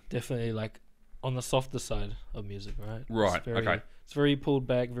 But yeah, definitely like on the softer side of music, right? Right. Okay. It's very pulled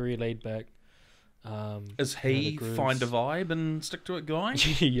back, very laid back. Is he find a vibe and stick to it guy?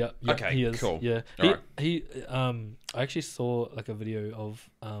 Yeah. Okay. He is. Cool. Yeah. Right. He I actually saw like a video of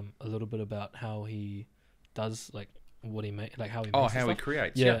a little bit about how he does like what he make, like how he makes he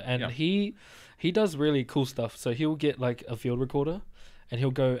creates. He does really cool stuff. So he'll get like a field recorder and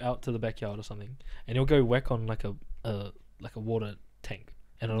he'll go out to the backyard or something and he'll go whack on like a water tank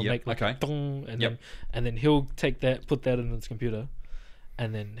and it'll make like a dong, and then he'll take that, put that in his computer,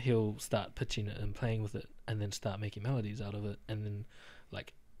 and then he'll start pitching it and playing with it and then start making melodies out of it, and then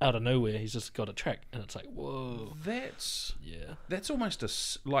like out of nowhere he's just got a track and it's like, whoa, that's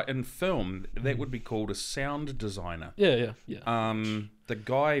almost like in film that would be called a sound designer. Yeah. The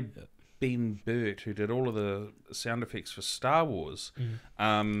guy Ben Burt, who did all of the sound effects for Star Wars,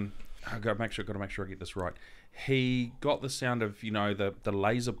 I gotta make sure I get this right. He got the sound of the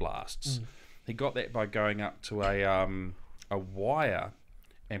laser blasts. He got that by going up to a wire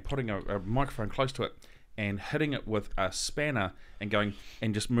and putting a microphone close to it and hitting it with a spanner and going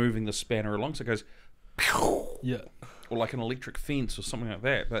and just moving the spanner along, so it goes or like an electric fence or something like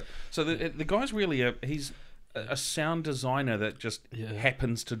that. But so the guy's really he's a sound designer that just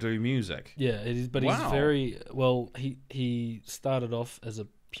happens to do music. Yeah, it is, but he's very well. He started off as a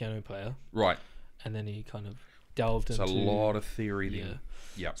piano player, right, and then he kind of delved into a lot of theory then.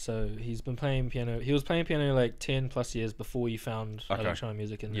 Yeah. So he's been playing piano. He was playing piano like 10 plus years before he found electronic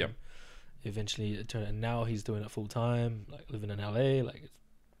music, and then eventually it turned. And now he's doing it full time, like living in LA. Like it's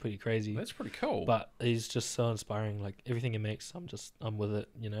pretty crazy. That's pretty cool. But he's just so inspiring. Like everything he makes, I'm with it.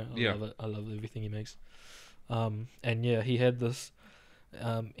 I love it. I love everything he makes. And yeah, he had this.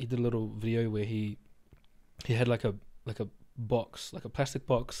 He did a little video where he had like a box, like a plastic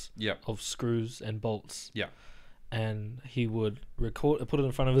box of screws and bolts. Yeah. And he would put it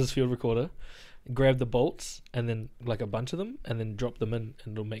in front of his field recorder, grab the bolts, and then like a bunch of them, and then drop them in,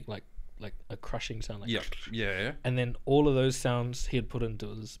 and it'll make like a crushing sound. Like And then all of those sounds he'd put into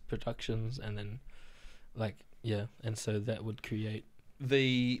his productions, and then and so that would create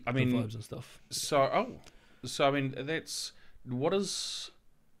the vibes and stuff. So I mean that's what is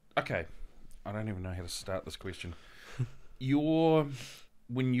okay. I don't even know how to start this question.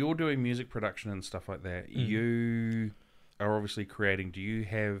 When you're doing music production and stuff like that, you are obviously creating.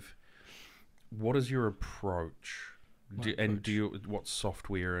 What is your approach? What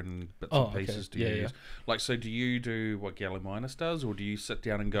software and bits and pieces do you use? Like, so do you do what Gallimimus does, or do you sit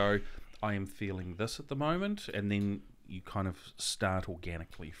down and go, I am feeling this at the moment, and then you kind of start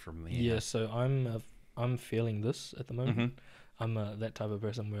organically from there? Yeah, so I'm feeling this at the moment. I'm that type of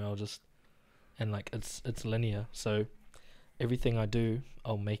person where I'll just, and like it's linear. So everything I do,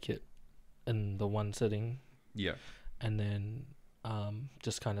 I'll make it in the one sitting. Yeah. And then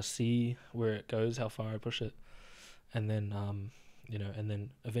just kind of see where it goes, how far I push it. And then, and then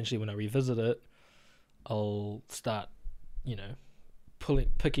eventually when I revisit it, I'll start,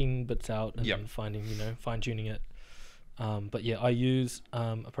 picking bits out and then finding, fine-tuning it. But yeah, I use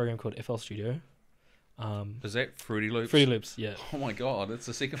a program called FL Studio. Is that Fruity Loops? Fruity Loops, yeah. Oh my God, it's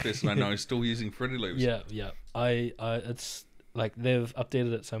the second person I know still using Fruity Loops. Yeah. It's like they've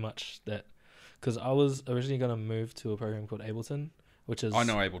updated it so much that, because I was originally going to move to a program called Ableton, which is... I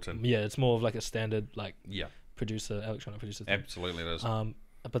know Ableton. Yeah, it's more of like a standard, like... Yeah. Electronic producer thing. Absolutely it is.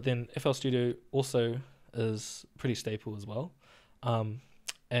 But then FL Studio also is pretty staple as well.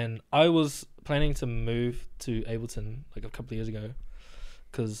 And I was planning to move to Ableton like a couple of years ago,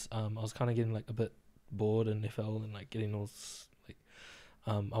 because I was kind of getting like a bit bored in FL and like getting all like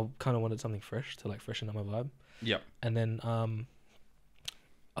I kind of wanted something fresh to like freshen up my vibe. Yep. And then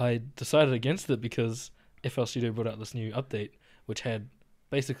I decided against it because FL Studio brought out this new update which had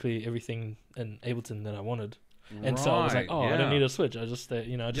basically everything in Ableton that I wanted. And so I was like, I don't need a switch. I just,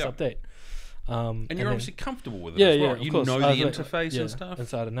 update. And you're obviously comfortable with it as well. Yeah, you of course. know the interface and stuff.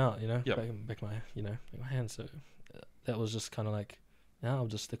 Inside and out, back my hand. So that was just kind of like, I'll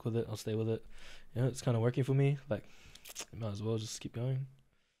just stick with it. I'll stay with it. It's kind of working for me. Like, might as well just keep going.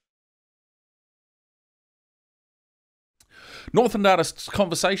 Northland Artists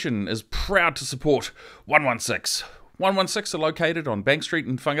Conversation is proud to support 116. 116 are located on Bank Street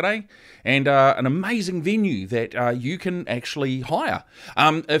in Whangarei, and an amazing venue that you can actually hire.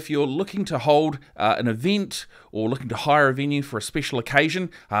 If you're looking to hold an event or looking to hire a venue for a special occasion,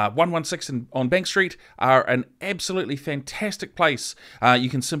 116 on Bank Street are an absolutely fantastic place. You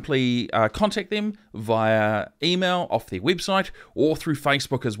can simply contact them via email off their website or through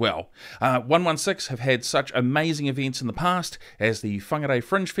Facebook as well. 116 have had such amazing events in the past as the Whangarei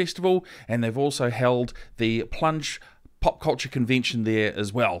Fringe Festival, and they've also held the Plunge Pop Culture Convention there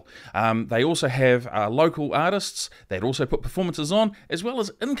as well. They also have local artists that also put performances on, as well as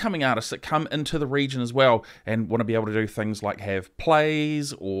incoming artists that come into the region as well and want to be able to do things like have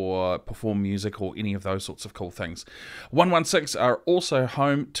plays or perform music or any of those sorts of cool things. 116 are also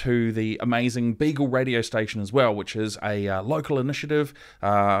home to the amazing Beagle radio station as well, which is a local initiative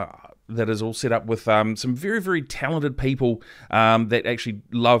that is all set up with some very, very talented people that actually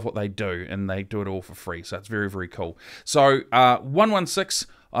love what they do, and they do it all for free. So it's very, very cool. So 116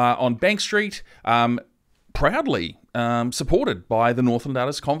 on Bank Street, proudly supported by the Northland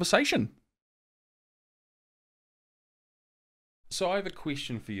Artists Conversation. So I have a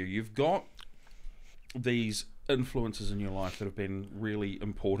question for you. You've got these influences in your life that have been really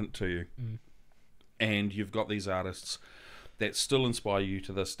important to you, and you've got these artists that still inspire you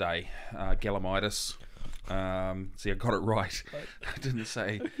to this day. Gallimimus. See, I got it right. I didn't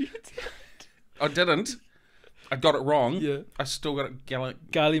say. I didn't. I got it wrong. Yeah. I still got it.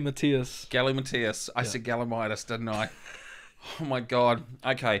 Gallimimus. I said Gallimimus, didn't I? Oh my God.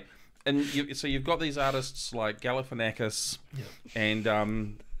 Okay. And so you've got these artists like Galifianakis and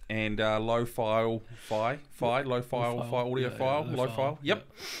low file audio file. Yep.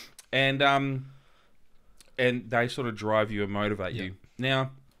 And they sort of drive you and motivate you.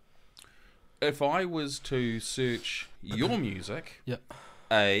 Now, if I was to search your music,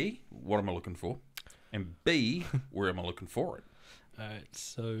 A, what am I looking for? And B, where am I looking for it? Alright,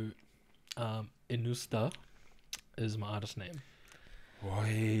 so Inusta is my artist name.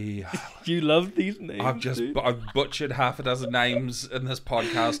 Boy, you love these names. I've butchered half a dozen names in this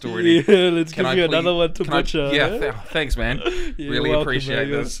podcast already. Yeah, let's give you another one to butcher. Thanks, man. Really welcome, appreciate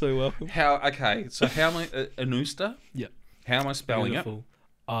man. this. You're so welcome. How am I Inusta? Yeah. How am I spelling Beautiful.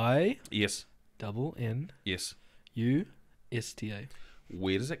 I Yes. double N Yes. U S T A.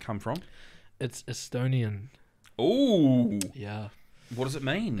 Where does it come from? It's Estonian. Ooh. Yeah. What does it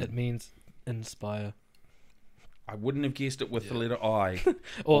mean? It means inspire. I wouldn't have guessed it with the letter I.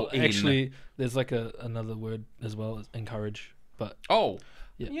 Well, actually, there's like another word as well, as encourage. But like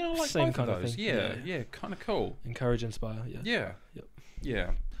same both kind of those. thing. Yeah, kind of cool. Encourage, inspire. Yeah. Yeah. Yep.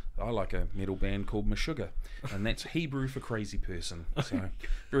 Yeah. I like a metal band called Meshuggah, and that's Hebrew for crazy person. So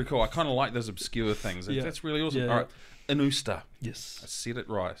very cool. I kind of like those obscure things. Yeah. That's really awesome. Yeah. All right, Anusta. Yes. I said it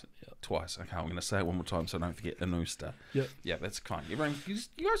right twice. Okay, I'm going to say it one more time so I don't forget Anusta. Yep. Yeah, that's fine. You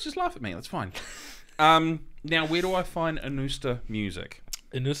guys just laugh at me. That's fine. Now, where do I find Anusta music?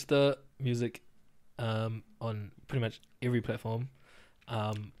 Anusta music on pretty much every platform.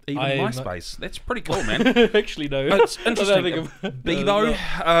 Even MySpace. That's pretty cool, man. Actually, no. It's interesting. Bebo.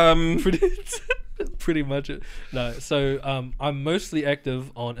 Pretty much it. No. So I'm mostly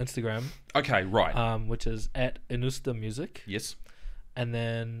active on Instagram. Okay, right. Which is at Anusta Music. Yes. And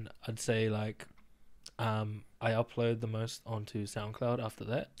then I'd say like I upload the most onto SoundCloud after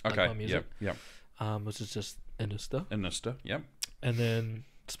that. Okay. Like my music. Yep. Which is just Anusta. Anusta. Yep. And then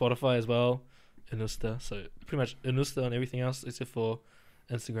Spotify as well. Anusta. So pretty much Anusta on everything else except for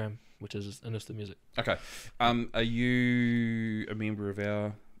Instagram, which is just Anusta Music. Okay. Are you a member of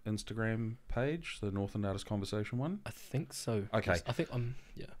our Instagram page, the Northland Artists Conversation one? I think so. Okay. I think I'm.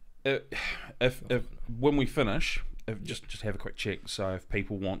 Yeah. If when we finish, just have a quick check. So if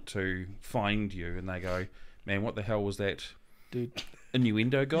people want to find you and they go, man, what the hell was that, dude?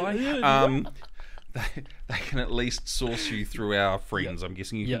 Innuendo guy. Yeah. They can at least source you through our friends. Yep. I'm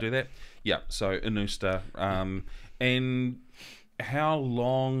guessing you can do that. Yeah. So Anusta. And how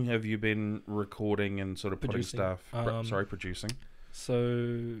long have you been recording and sort of putting stuff? Producing.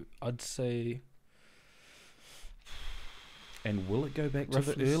 So I'd say. And will it go back to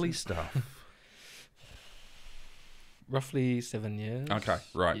the early stuff? Roughly 7 years. Okay.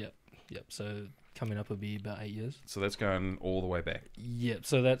 Right. Yep. So coming up will be about 8 years. So that's going all the way back. Yep.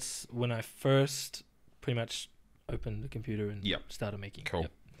 So that's when I first pretty much opened the computer and started making. Cool.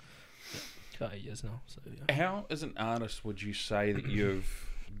 Yep. About 8 years now. So yeah. How, as an artist, would you say that you've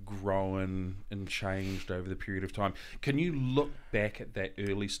grown and changed over the period of time? Can you look back at that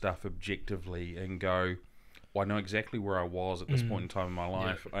early stuff objectively and go, well, I know exactly where I was at this point in time in my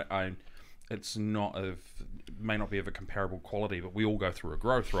life. Yeah. It's not may not be of a comparable quality, but we all go through a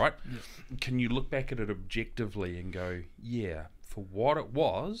growth, right? Yeah. Can you look back at it objectively and go, yeah, for what it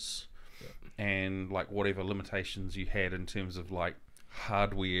was, and like whatever limitations you had in terms of like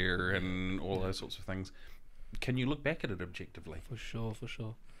hardware and all those sorts of things, can you look back at it objectively? For sure.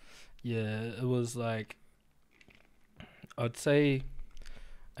 Yeah, it was like, I'd say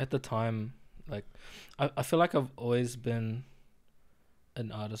at the time, like I feel like I've always been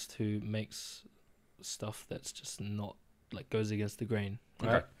an artist who makes stuff that's just not like goes against the grain,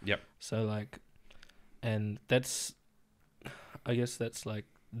 right? Okay. Yep. So like, and that's, I guess that's like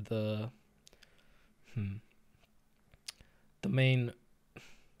the main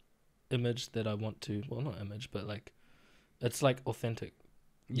image that I want to, well, not image, but like, it's like authentic.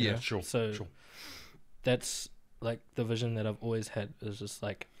 Yeah, sure. So that's like the vision that I've always had, is just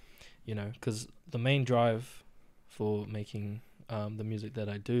like, you know, because the main drive for making the music that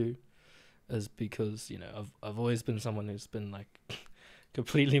I do is because, you know, I've always been someone who's been like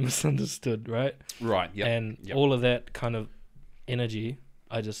completely misunderstood, right? Right. Yeah. And all of that kind of energy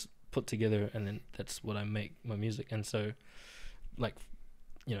I just put together, and then that's what I make my music. And so, like,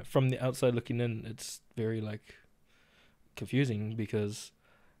 you know, from the outside looking in, it's very like confusing because,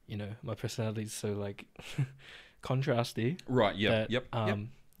 you know, my personality is so like contrasty. Right. Yeah. That, Yep.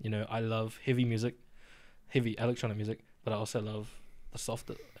 You know, I love heavy music, heavy electronic music, but I also love the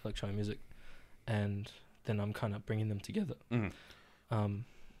softer electronic music, and then I'm kind of bringing them together.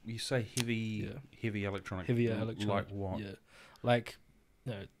 You say heavy electronic. Heavy electronic. Like what? Yeah, like,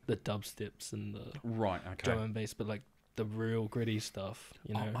 you know, the dubsteps and the drum and bass, but like the real gritty stuff.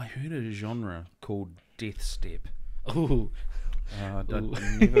 You know, I heard a genre called death step. Ooh.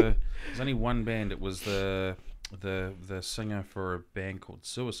 There's only one band. It was the singer for a band called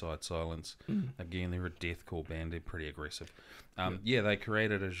Suicide Silence. Again, they're a deathcore band. They're pretty aggressive. They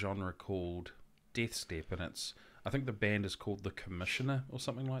created a genre called death step, and I think the band is called The Commissioner or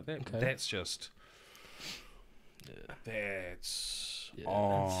something like that. Okay. That's just that's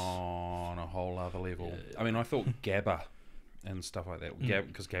on a whole other level. I mean, I thought Gabba and stuff like that,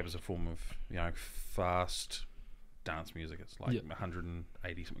 because Gabba's a form of, you know, fast dance music. It's like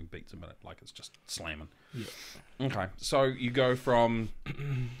 180 something beats a minute, like it's just slamming. Okay, so you go from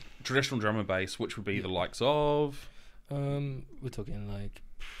traditional drum and bass, which would be the likes of we're talking like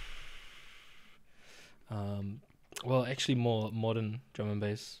well, actually more modern drum and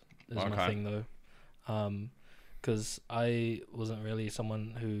bass is my thing though, because I wasn't really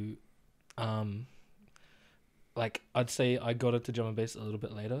someone who like, I'd say I got into drum and bass a little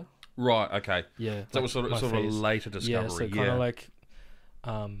bit later. Right. Okay. Yeah. So that was sort of a later discovery. Yeah. So kind of like,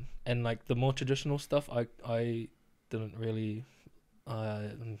 and like the more traditional stuff, I didn't really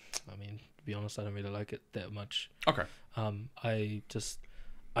I mean, to be honest, I don't really like it that much. Okay. I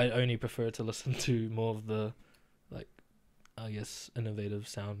only prefer to listen to more of the, like, I guess, innovative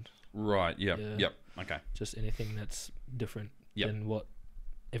sound. Right. Yep. Yeah. Yep. Okay. Just anything that's different than what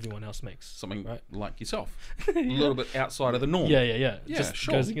everyone else makes. Something right? like yourself. A little bit outside of the norm. Yeah. Yeah, just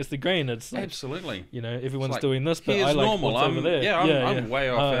goes against the grain. It's like, absolutely. you know, everyone's like, doing this, but here's I like normal. what's over there. I'm way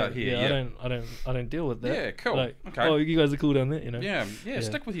off out here. Yeah, I don't deal with that. Yeah, cool. Like, okay. oh, you guys are cool down there, you know. Yeah.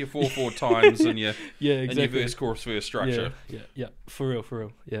 Stick with your 4/4 times and your exactly. and your verse, chorus, verse structure. Yeah. For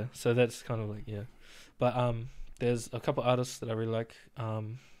real. Yeah. So that's kind of like but there's a couple artists that I really like.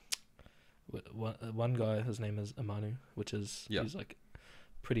 One guy, his name is Amanu, which is he's like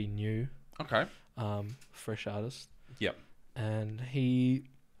pretty new. Okay. Fresh artist. Yep. And he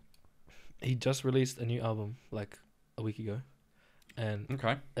just released a new album like a week ago, and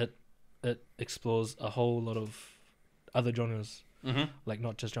it explores a whole lot of other genres, like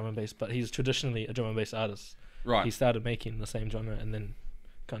not just drum and bass, but he's traditionally a drum and bass artist. Right. He started making the same genre and then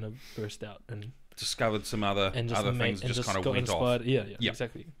kind of burst out and discovered some other things, and just kind of got went inspired. off. Yeah,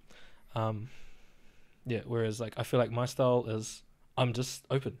 exactly. Whereas like I feel like my style is I'm just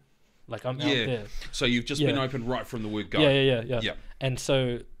open. Like I'm out there. So you've just been open right from the word go. Yeah. And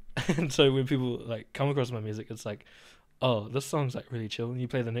so when people like come across my music, it's like, oh, this song's like really chill. And you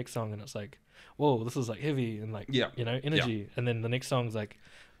play the next song and it's like, whoa, this is like heavy and like you know, energy. And then the next song's like,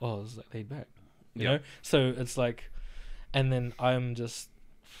 oh, this is like laid back. You know? So it's like, and then I'm just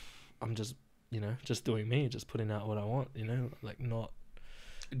you know, just doing me, just putting out what I want, you know, like not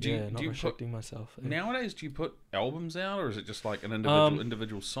not restricting myself. Nowadays, do you put albums out, or is it just like an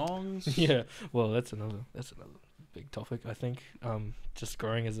individual songs? Yeah, well, that's another big topic. I think just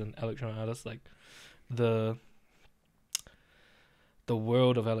growing as an electronic artist, like the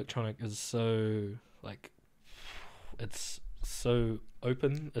world of electronic is so like it's so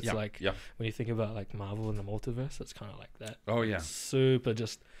open. It's like when you think about like Marvel and the multiverse, it's kind of like that. Oh yeah, it's super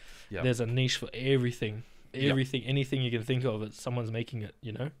just. There's a niche for everything. Anything you can think of, it's someone's making it,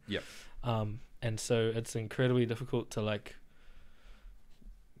 you know. And so it's incredibly difficult to like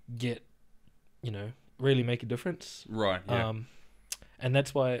get, you know, really make a difference. Right. And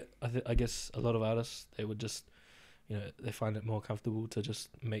that's why I guess a lot of artists, they would just, you know, they find it more comfortable to just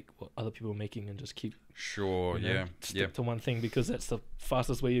make what other people are making and just keep stick to one thing, because that's the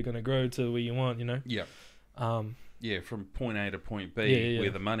fastest way you're going to grow to where you want, you know. From point A to point B,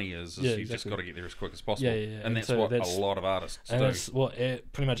 where the money is you've just got to get there as quick as possible. And that's what a lot of artists do. And that's what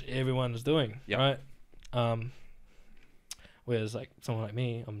pretty much everyone is doing, right? Whereas like someone like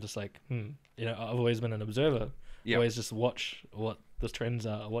me, I'm just like, you know, I've always been an observer. Always just watch what the trends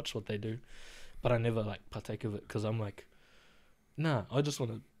are, watch what they do. But I never like partake of it, because I'm like, nah, I just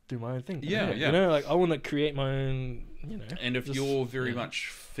want to do my own thing. You know, like I want to create my own, you know. And if you're very much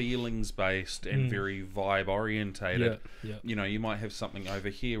feelings based and very vibe orientated, you know, you might have something over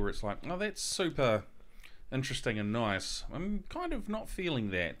here where it's like, oh, that's super interesting and nice. I'm kind of not feeling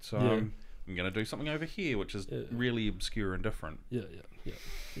that, so I'm going to do something over here which is really obscure and different. Yeah.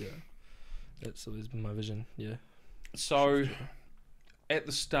 That's always been my vision. So at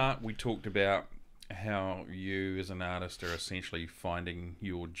the start we talked about how you as an artist are essentially finding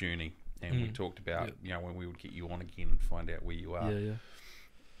your journey, and we talked about you know, when we would get you on again and find out where you are.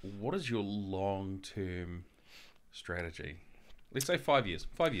 What is your long-term strategy? Let's say 5 years,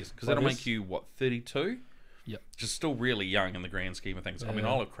 because that'll make you 32. Which is still really young in the grand scheme of things. I mean,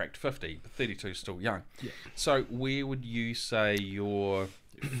 I'll have cracked 50, but 32 is still young. So where would you say your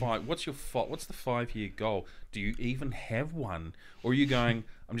what's the 5-year goal? Do you even have one, or are you going,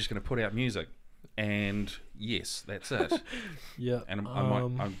 I'm just going to put out music and yes, that's it? And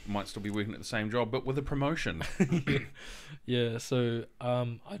I might still be working at the same job, but with a promotion. So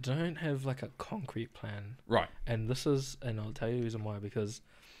I don't have like a concrete plan, right? And I'll tell you the reason why. Because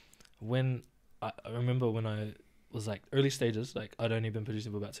when I remember when I was like early stages, like I'd only been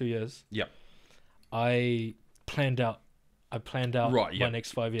producing for about 2 years. I planned out my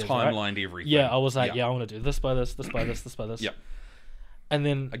next 5 years, timelined everything. I was like, I want to do this by this by this by this. And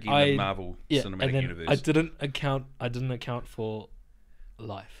then again, the Marvel Cinematic Universe. I didn't account for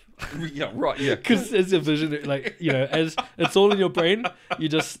life. Because it's a vision, like, you know, as it's all in your brain. You're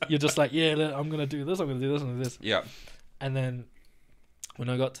just like, I'm gonna do this. I'm gonna do this. I'm gonna do this. And then when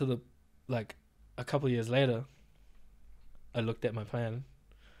I got to the like a couple of years later, I looked at my plan,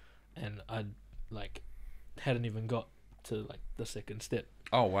 and I like hadn't even got to like the second step.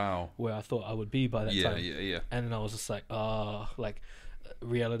 Oh wow! Where I thought I would be by that time. And then I was just like, like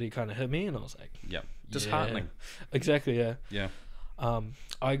reality kind of hit me, and I was like, disheartening. Exactly.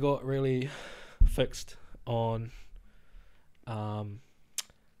 I got really fixed on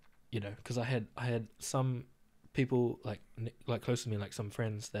you know, because I had some people like close to me, like some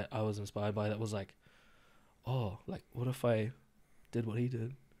friends that I was inspired by, that was like, oh, like what if I did what he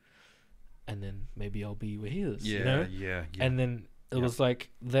did, and then maybe I'll be where he is, Yeah, you know? yeah. And then it was like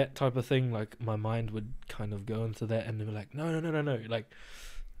that type of thing. Like my mind would kind of go into that, and be like, no, like,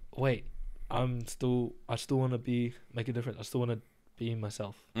 wait, I still want to make a difference. I still want to be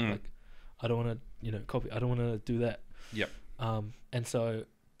myself. Like, I don't want to, you know, copy. I don't want to do that. Yep. And so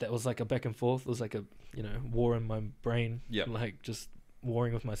that was like a back and forth. It was like a, you know, war in my brain. Yep. Like just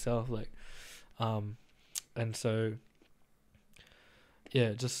warring with myself. Like, and so,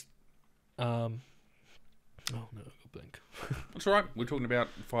 yeah, just, oh no, blank. That's all right. We're talking about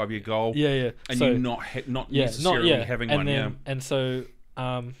 5-year goal. Yeah. And so, you not necessarily having and one. Then, and so,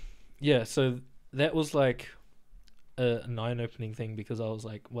 so that was like an eye-opening thing, because I was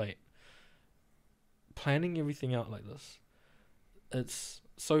like, wait, planning everything out like this, it's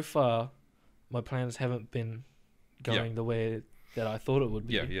so far my plans haven't been going the way that I thought it would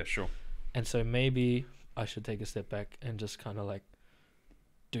be. Yeah, sure. And so maybe I should take a step back and just kind of like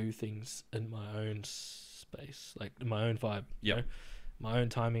do things in my own space, like my own vibe, you know, my own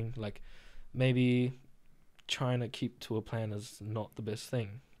timing. Like maybe trying to keep to a plan is not the best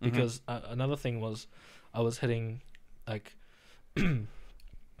thing, because another thing was I was hitting like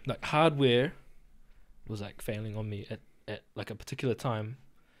like hardware was like failing on me at like a particular time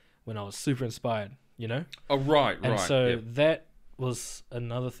when I was super inspired, you know? Oh, right. And so that was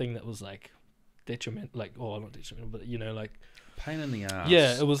another thing that was like detrimental, like, oh, not detrimental, but you know, like pain in the ass.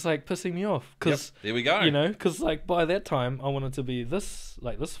 Yeah, it was like pissing me off, because there we go. You know, because like by that time I wanted to be this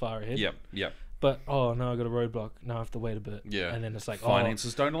far ahead. Yep. But no, I got a roadblock. Now I have to wait a bit. Yeah. And then it's like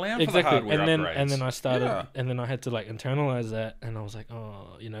finances don't allow for the exactly. hardware upgrades. And then I started, and then I had to like internalize that, and I was like,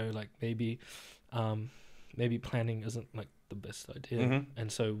 oh, you know, like maybe planning isn't like the best idea.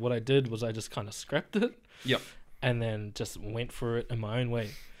 And so what I did was I just kind of scrapped it. Yep. And then just went for it in my own way.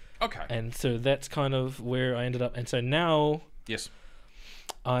 Okay. And so that's kind of where I ended up. And so now, yes,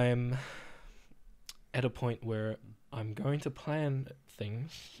 I'm at a point where I'm going to plan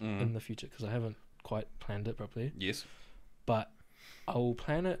things in the future, because I haven't quite planned it properly. Yes. But I will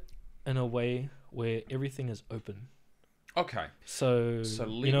plan it in a way where everything is open. Okay. So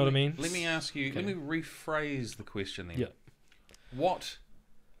you know what I mean? Let me ask you, let me rephrase the question then. Yeah. What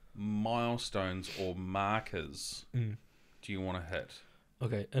milestones or markers do you want to hit?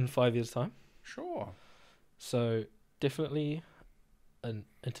 Okay, in 5 years' time? Sure. So definitely an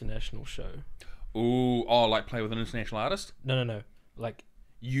international show. Ooh, like play with an international artist? No. Like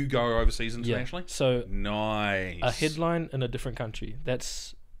you go overseas internationally? Yeah. So nice. A headline in a different country.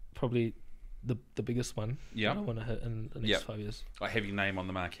 That's probably the biggest one that I want to hit in the next 5 years. I have your name on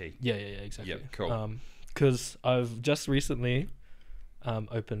the marquee. Yeah, exactly. Yeah, cool. Because I've just recently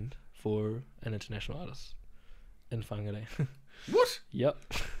opened for an international artist in Whangarei. What? Yep.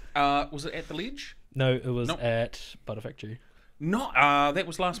 Was it at the Ledge? No, it was at Butter Factory. That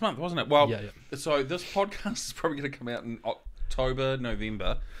was last month, wasn't it? Well, yeah. So this podcast is probably going to come out in October,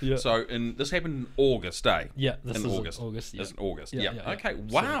 November. Yeah. So this happened in August, eh? Yeah, this is August. August. This is August. Yeah. Okay.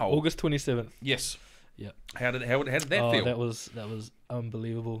 Wow. So August 27th. Yes. Yeah. How did that feel? That was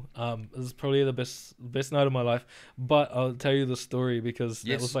unbelievable. It was probably the best night of my life. But I'll tell you the story, because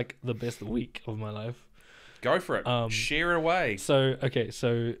that was like the best week of my life. Go for it. Share it away. So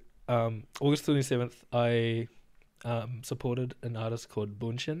August 27th, I supported an artist called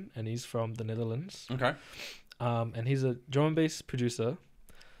Bunshin, and he's from the Netherlands. Okay. And he's a drum and bass producer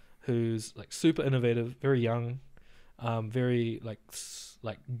who's like super innovative, very young, very like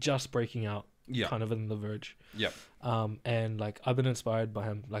just breaking out, kind of in the verge. Yep. And like I've been inspired by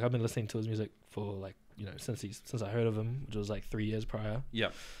him. Like I've been listening to his music for like, you know, since I heard of him, which was like 3 years prior.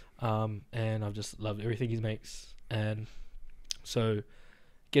 Yep. And I've just loved everything he makes. And so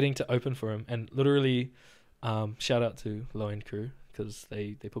getting to open for him, and literally shout out to Low End Crew, because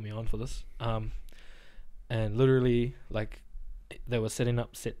they put me on for this. And literally like they were setting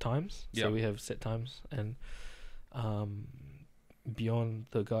up set times. So we have set times, and Bjorn,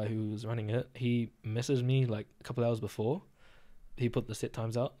 the guy who was running it, he messaged me like a couple hours before he put the set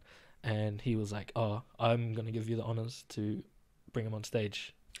times out, and he was like, oh, I'm going to give you the honors to bring him on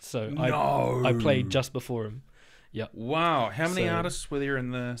stage. So I played just before him. Yeah. Wow. How many artists were there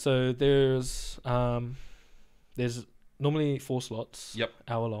in the... So there's normally 4 slots. Yep.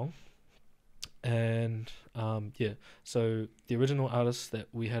 Hour long. And so the original artists that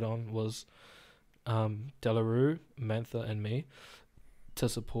we had on was Delarue, Mantha, and me to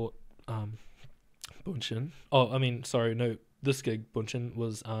support Bunshin. Oh, I mean, sorry, no. This gig, Bunshin,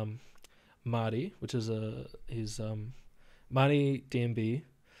 was Māori, which is his Marty DMB,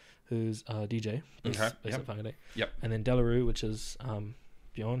 who's DJ, Okay, based yep. at Whangarei. Yep. And then Delarue, which is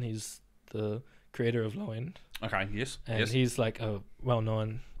Bjorn. He's the creator of Low End, Okay, yes. and yes. he's like a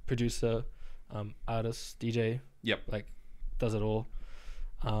well-known producer, artist, DJ. Yep. Like does it all,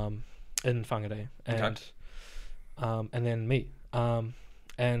 in Whangarei, and and then me,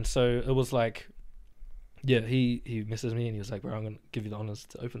 and so it was like, yeah, he messaged me and he was like, bro, I'm gonna give you the honors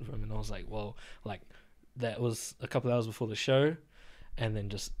to open for him, and I was like, well, like that was a couple of hours before the show, and then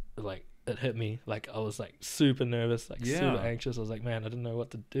just like it hit me, like I was like super nervous, like super anxious. I was like, man, I didn't know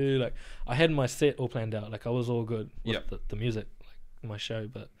what to do. Like I had my set all planned out, like I was all good with the music, like my show,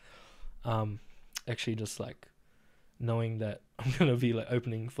 but actually just like knowing that I'm gonna be like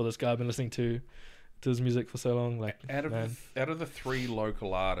opening for this guy I've been listening to his music for so long, like out of the three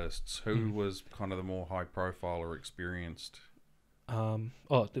local artists, who was kind of the more high profile or experienced?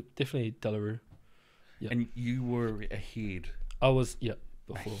 Definitely Delarue. Yep. And you were ahead. I was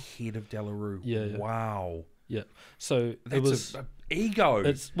before Ahead of Delarue. Yeah. Wow. Yeah. So That's it was a ego.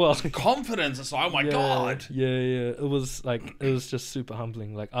 It's confidence. It's like, oh my god. Yeah. It was like it was just super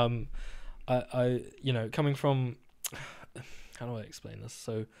humbling. Like I coming from, how do I explain this?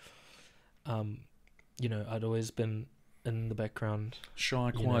 So I'd always been in the background, Shy,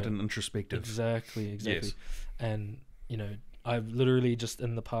 quiet, and introspective. Exactly. Yes. And I've literally just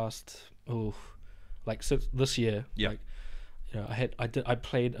in the past, this year, like I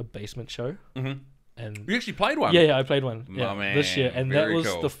played a basement show, and you actually played one. Yeah, I played one. My man, this year, and that was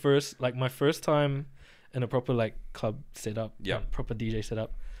cool. the first, like my first time in a proper like club setup, proper DJ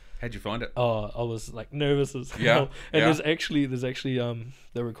setup. How'd you find it? Oh, I was like nervous as hell. And there's actually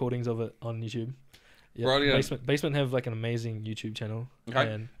the recordings of it on YouTube. Yeah, Brilliant. Basement have like an amazing YouTube channel.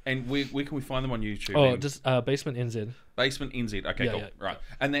 Okay. And where can we find them on YouTube? Oh, just Basement NZ. Basement NZ. Okay, cool. Yeah. Right.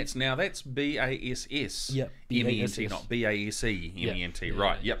 And that's BASS. Yeah. MENT, not BASE MENT.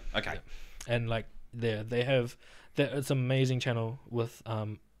 Right. Yeah. Yep. Okay. Yeah. And like they have that. It's an amazing channel with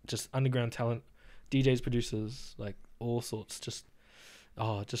just underground talent, DJs, producers, like all sorts. Just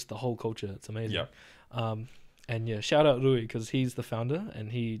the whole culture. It's amazing. Yeah. And yeah, shout out Rui, because he's the founder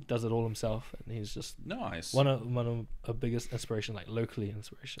and he does it all himself, and he's just nice. One of our biggest inspiration, like locally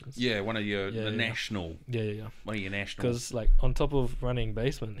inspirations. Yeah, one of your national. Yeah. One of your national. Because like on top of running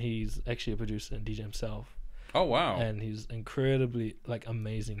Basement, he's actually a producer and DJ himself. Oh wow! And he's incredibly like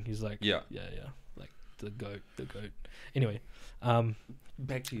amazing. He's like yeah, like the goat. Anyway,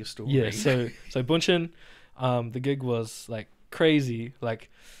 back to your story. Yeah, so Bunchin, the gig was like crazy, like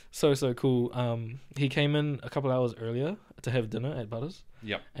so cool. He came in a couple hours earlier to have dinner at Butters.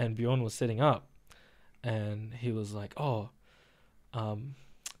 Yep. And Bjorn was setting up, and he was like, he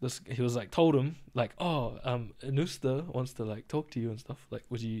was like told him like, Inusta wants to like talk to you and stuff. Like,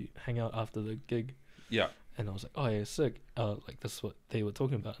 would you hang out after the gig? Yeah. And I was like, oh yeah, sick. Like this is what they were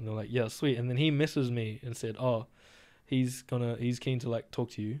talking about, and they're like, yeah, sweet. And then he messaged me and said, he's keen to like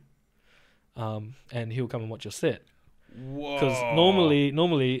talk to you, and he'll come and watch your set. Whoa. Because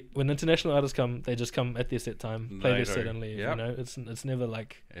normally when international artists come, they just come at their set time, play their set and leave. Yep. It's never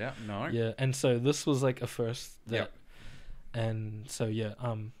like no. Yeah, and so this was like a first. And so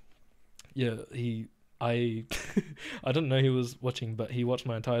I didn't know he was watching, but he watched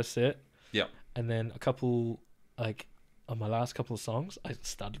my entire set. Yeah. And then a couple on my last couple of songs, I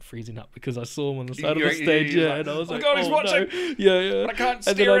started freezing up because I saw him on the side of the stage, and I was like, God, he's watching. No. Yeah. But I can't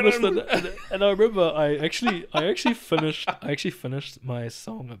stare at him. And I remember I actually finished my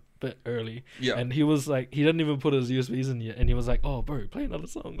song a bit early. Yeah. And he was like, he didn't even put his USBs in yet, and he was like, oh, bro, play another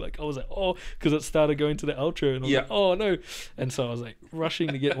song. Like, I was like, oh, because it started going to the outro, and I was like, oh no. And so I was like rushing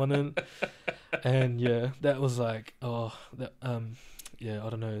to get one in, and that was like, I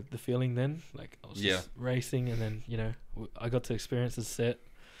don't know, the feeling then, like I was just racing, and then I got to experience the set,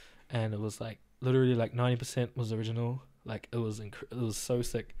 and it was like literally like 90% was original, like it was so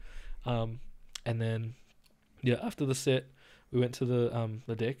sick. And then after the set we went to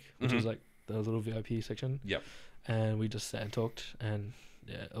the deck, which was like the little VIP section. Yep. And we just sat and talked, and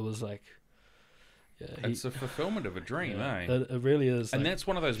it was like it's a fulfillment of a dream, eh? It really is. And that's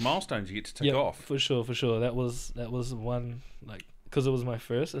one of those milestones you get to tick off. For sure. That was one, like, because it was my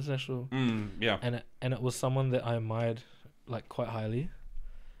first international, and it was someone that I admired like quite highly,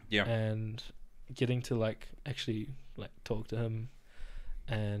 and getting to like actually like talk to him,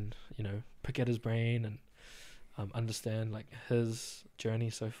 and pick at his brain and understand like his journey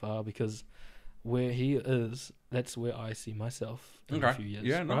so far, because where he is, that's where I see myself in a few years.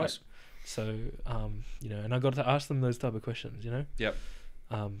 Yeah, nice. Right? So and I got to ask them those type of questions. Yep.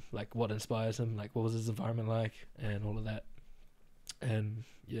 Like what inspires him, like what was his environment like, and all of that. And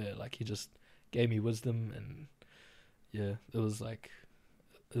like he just gave me wisdom, and yeah, it was a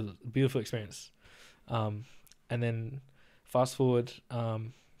beautiful experience. And then fast forward,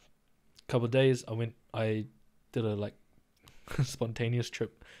 couple of days, I did a like spontaneous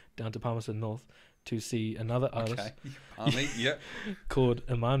trip down to Palmerston North to see another artist Yeah. called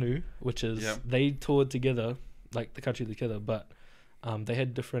Imanu, which is they toured together, like the country together, but they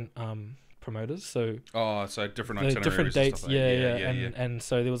had different promoters, so so different itineraries, different dates, and stuff like that. and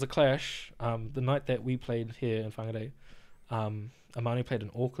so there was a clash. The night that we played here in Whangarei, Imanu played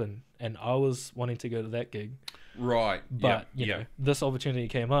in Auckland, and I was wanting to go to that gig, right? But you know, this opportunity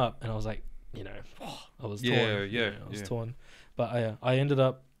came up, and I was like, you know, I was torn. I was torn, but I ended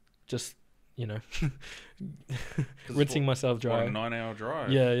up just, you know, rinsing myself dry. What, a 9-hour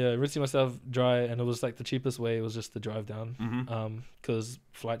drive. Yeah, rinsing myself dry, and it was like the cheapest way. It was just to drive down, because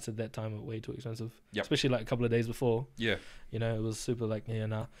flights at that time were way too expensive, especially like a couple of days before. Yeah, you know, it was super like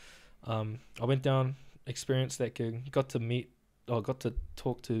I went down, experienced that gig, got to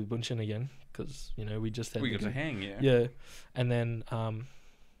talk to Bunshin again, because you know we got to hang, and then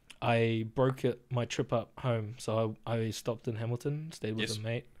I broke my trip up home, so I stopped in Hamilton, stayed with a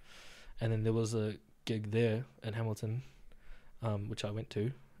mate, and then there was a gig there in Hamilton, which I went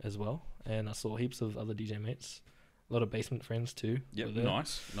to as well, and I saw heaps of other DJ mates, a lot of basement friends too. Yep,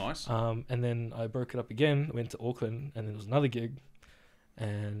 nice. And then I broke it up again, went to Auckland, and then there was another gig,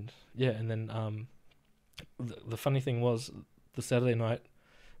 and then the funny thing was, the Saturday night,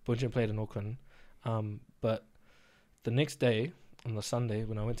 Bunshin played in Auckland, but the next day, on the Sunday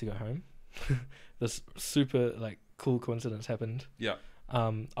when I went to go home, this super like cool coincidence happened. Yeah.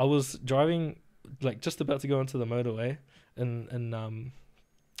 I was driving, like just about to go onto the motorway in the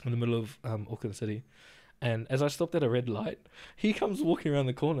middle of Auckland City, and as I stopped at a red light, he comes walking around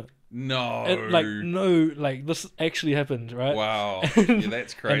the corner. No. And, this actually happened, right? Wow. Yeah,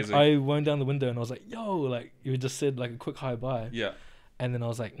 that's crazy. And I wound down the window and I was like, yo, like you just said like a quick hi bye. Yeah. And then I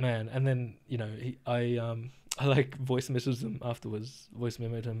was like, man, and then, you know, I like voice messaged him afterwards, voice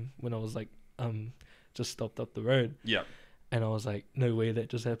memoed him when I was like, just stopped up the road. Yeah. And I was like, no way that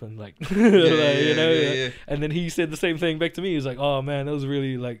just happened. Like, yeah. And then he said the same thing back to me. He was like, oh man, that was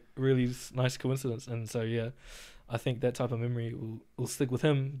really nice coincidence. And so, yeah, I think that type of memory will stick with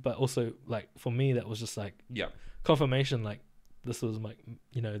him. But also like for me, that was just like confirmation. Like this was my,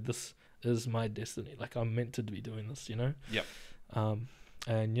 you know, this is my destiny. Like I'm meant to be doing this, you know? Yep.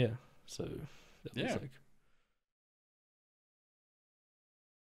 And yeah, so that was like,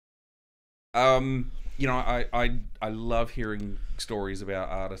 you know, I love hearing stories about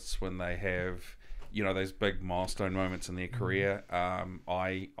artists when they have, you know, those big milestone moments in their career.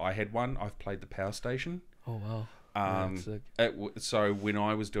 I had one. I've played the Power Station. Oh wow. So when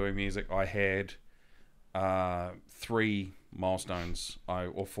I was doing music, I had 3 milestones.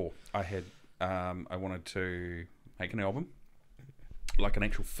 Or 4. I had I wanted to make an album, like an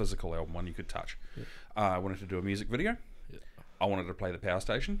actual physical album, one you could touch. Yeah. I wanted to do a music video. Yeah. I wanted to play the Power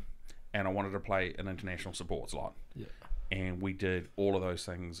Station. And I wanted to play an international support slot. Yeah. And we did all of those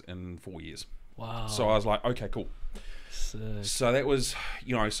things in 4 years. Wow. So I was like, okay, cool. Sick. So that was,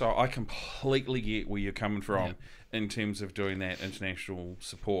 you know, so I completely get where you're coming from in terms of doing that international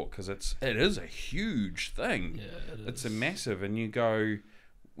support, because it is a huge thing. Yeah, it's a massive, and you go,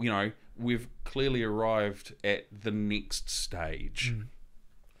 you know, we've clearly arrived at the next stage,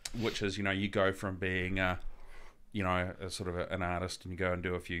 which is, you know, you go from being you know, a sort of an artist, and you go and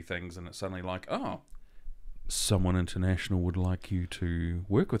do a few things, and it's suddenly like, oh, someone international would like you to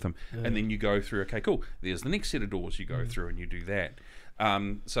work with them. And then you go through, okay, cool, there's the next set of doors you go through, and you do that.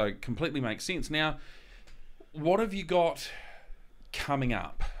 So it completely makes sense. Now, what have you got coming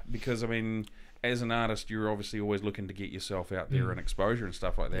up? Because, I mean, as an artist, you're obviously always looking to get yourself out there and exposure and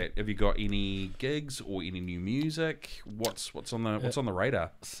stuff like that. Have you got any gigs or any new music? What's on the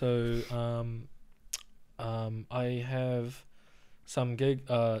radar? So, I have some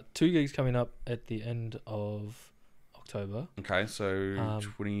 2 gigs coming up at the end of October. Okay, so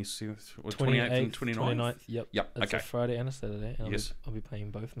 27th, 28th and 29th? Yep. It's a Friday and a Saturday, and yes. I'll be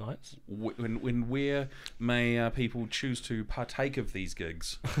playing both nights. Where may people choose to partake of these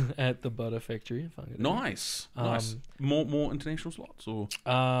gigs? At the Butter Factory in Whangarei. Nice. More international slots, or?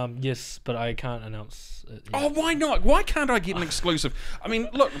 Yes, but I can't announce it yet. Oh, why not? Why can't I get an exclusive? I mean,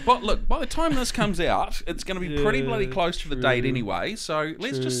 look, by the time this comes out, it's going to be pretty bloody close to the date anyway, so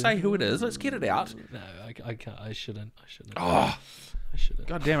let's just say who it is. Let's get it out. No, I can't. I shouldn't. Oh, I shouldn't.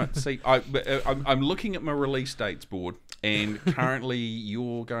 God damn it! See, I'm looking at my release dates board, and currently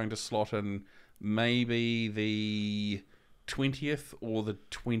you're going to slot in maybe the 20th or the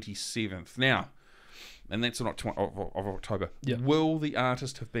 27th. Now, and that's not of October. Yeah. Will the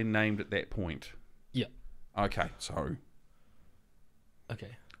artist have been named at that point? Yeah. Okay, so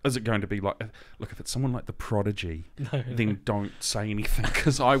Okay. is it going to be like... Look, if it's someone like The Prodigy, No, then don't say anything,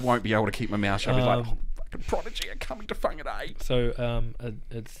 because I won't be able to keep my mouth shut. I'll be like, oh, fucking Prodigy are coming to Whangarei. So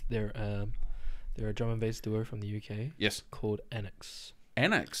they're a drum and bass duo from the UK. Yes. Called Annex.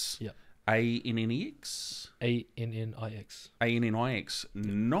 Annex? Yep. ANNX? ANNIX. ANNIX.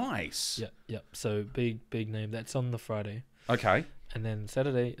 Nice. Yep. So big name. That's on the Friday. Okay. And then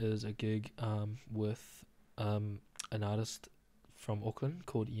Saturday is a gig with an artist from Auckland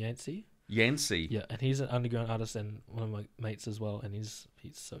called Yancey. Yancey. Yeah, and he's an underground artist and one of my mates as well, and he's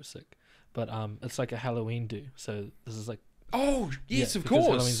so sick. But it's like a Halloween do. So this is like... Oh, yes, of because course.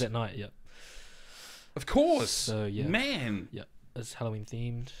 Halloween's at night, yep. Of course. So, yeah. Man. Yeah, it's Halloween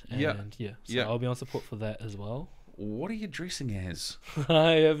themed. And so Yeah. I'll be on support for that as well. What are you dressing as?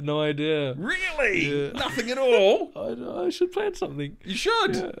 I have no idea. Really? Yeah. Nothing at all? I should plan something. You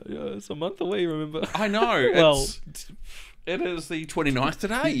should. Yeah, it's a month away, remember? I know. Well... It is the 29th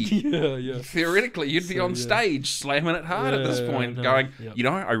today. Yeah. Theoretically, you'd be on stage slamming it hard at this point, going, you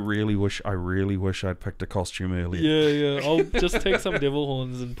know, I really wish I'd picked a costume earlier. Yeah. I'll just take some devil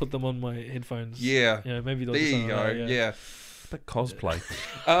horns and put them on my headphones. Yeah. Maybe they'll There just you go. sound alright, Yeah. Bit cosplay.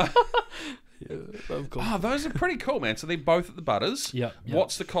 Yeah, of course. Oh, those are pretty cool, man. So they're both at the Butters. Yeah.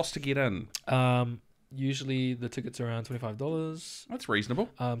 What's the cost to get in? Usually the tickets are around $25. That's reasonable.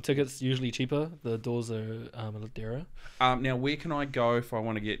 Tickets usually cheaper. The doors are a little dearer. Now, where can I go if I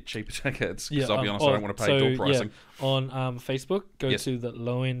want to get cheaper tickets? Because Yeah, I'll be honest, I don't want to pay door pricing. Yeah, on Facebook, go to the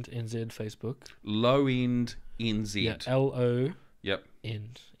Low End NZ Facebook. Low End NZ. Yeah, LONEND. Yep.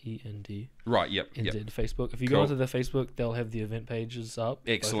 END. Right, yep. NZ Facebook. If you go onto their Facebook, they'll have the event pages up.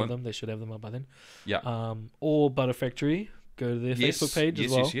 Excellent. Both of them. They should have them up by then. Yeah. Or Butter Factory. Go to their Facebook page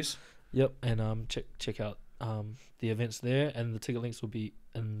as well. Yes. Yep, and check out the events there, and the ticket links will be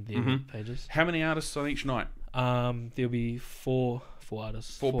in the event pages. How many artists on each night? There'll be four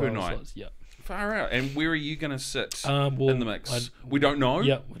artists. Four per night. Slots, yep. Far out. And where are you going to sit Well, in the mix? We don't know.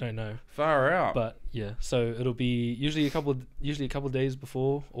 Yeah, we don't know. Far out. But yeah, so it'll be usually a couple of days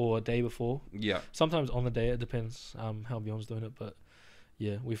before or a day before. Yeah. Sometimes on the day, it depends how Bjorn's doing it, but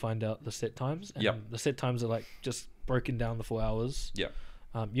yeah, we find out the set times, and the set times are like just broken down the 4 hours. Yeah.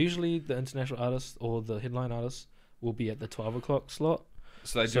 Usually the international artist or the headline artist will be at the 12 o'clock slot.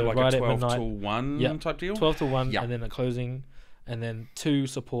 So they do like right a 12 to 1 type deal? 12 to 1 and then a closing and then 2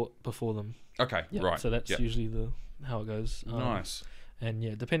 support before them. Okay, right. So that's usually how it goes. Nice. And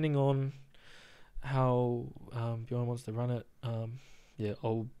yeah, depending on how Bjorn wants to run it,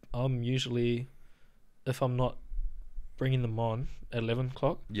 I'm usually, if I'm not bringing them on at 11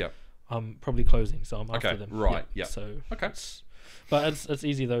 o'clock, I'm probably closing, so I'm after them. Right, yeah. So okay. But it's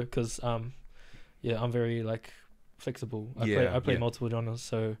easy though, because I'm very like flexible. I play multiple genres,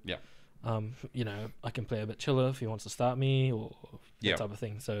 so I can play a bit chiller if he wants to start me or that type of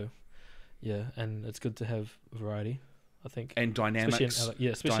thing. So and it's good to have variety, I think. And dynamics,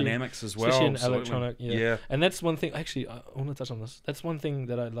 especially dynamics as well. Especially in absolutely. electronic, yeah. And that's one thing. Actually, I want to touch on this. That's one thing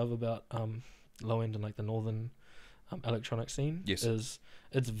that I love about low end and like the northern electronic scene. Yes, is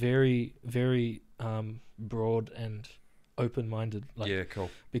it's very very broad and open-minded, like, cool.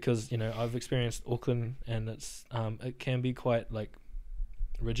 Because I've experienced Auckland, and it's it can be quite like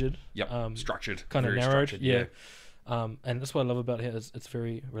rigid, structured, kind of narrowed, structured, and that's what I love about it is it's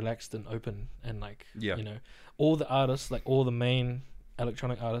very relaxed and open, and like you know, all the artists, like all the main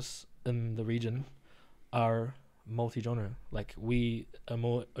electronic artists in the region are multi-genre. Like we are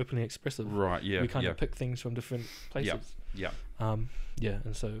more openly expressive, right? We kind of pick things from different places, and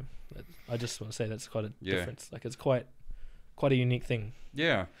so I just want to say that's quite a difference. Like it's quite a unique thing.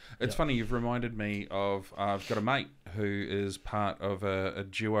 Yeah, it's funny. You've reminded me of I've got a mate who is part of a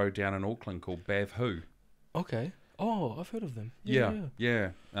duo down in Auckland called Bav Who. Okay. Oh, I've heard of them. Bav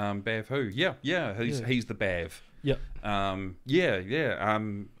Who. He's the Bav.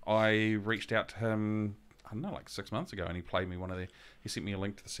 I reached out to him, I don't know, like 6 months ago, and he played me he sent me a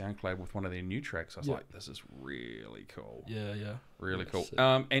link to the SoundCloud with one of their new tracks. I was like, this is really cool. Really cool.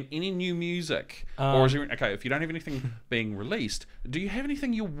 And any new music? Or is there, if you don't have anything being released, do you have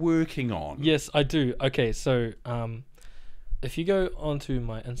anything you're working on? Yes, I do. Okay, so if you go onto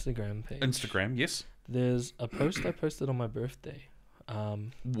my Instagram page. Instagram, yes. There's a post I posted on my birthday.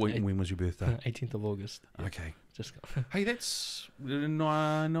 When was your birthday? 18th of August. Yeah. Okay. Just hey, that's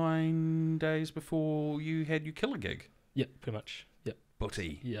 9 days before you had your killer gig. Yeah, pretty much. Yeah.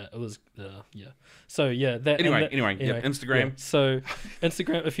 Butty. Yeah, it was. So that. Anyway, Instagram. Yeah. So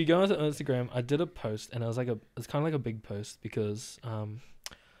Instagram. If you go onto Instagram, I did a post, and it's kind of like a big post because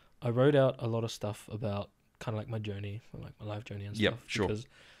I wrote out a lot of stuff about kind of like my journey, like my life journey and stuff. Yeah, sure. Because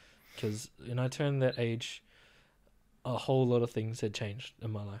because when I turned that age, a whole lot of things had changed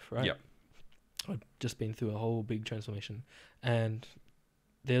in my life, right? Yep. I've just been through a whole big transformation, and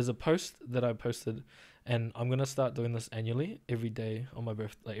there's a post that I posted, and I'm gonna start doing this annually, every day on my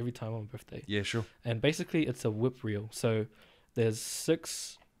birthday, like every time on my birthday. Yeah, sure. And basically, it's a whip reel. So there's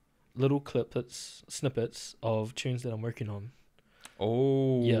 6 little snippets of tunes that I'm working on.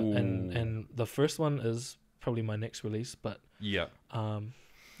 Oh. Yeah, and the first one is probably my next release, but yeah.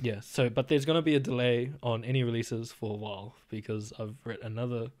 yeah. So, but there's gonna be a delay on any releases for a while because I've hit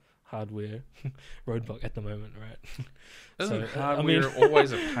another hardware roadblock at the moment, right? Isn't hardware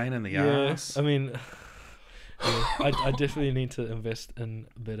always a pain in the ass? I mean, yeah, I definitely need to invest in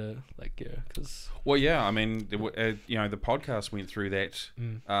better gear, because. Well, yeah, I mean, you know, the podcast went through that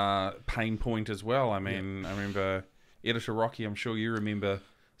pain point as well. I mean, I remember Editor Rocky. I'm sure you remember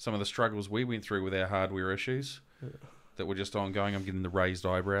some of the struggles we went through with our hardware issues that were just ongoing. I'm getting the raised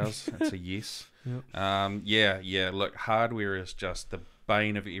eyebrows. That's a yes. Yeah. Look, hardware is just the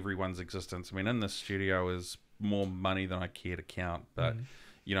bane of everyone's existence. I mean, in this studio is more money than I care to count, but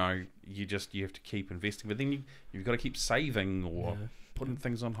you know, you have to keep investing. But then you've got to keep saving or putting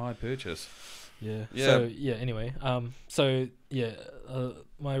things on high purchase. Yeah. So anyway, my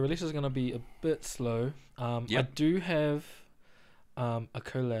release is gonna be a bit slow. I do have a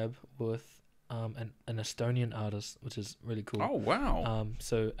collab with an Estonian artist, which is really cool. Oh wow!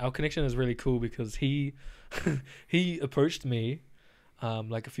 So our connection is really cool because he he approached me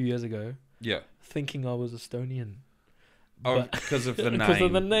like a few years ago. Yeah. Thinking I was Estonian. Oh, because of the name. Because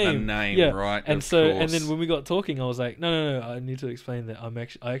of the name. The name, right? And so, and then when we got talking, I was like, no, I need to explain that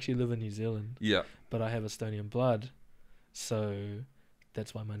I actually live in New Zealand. Yeah. But I have Estonian blood, so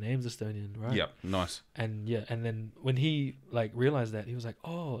that's why my name's Estonian, right? Yeah. Nice. And and then when he realized that, he was like,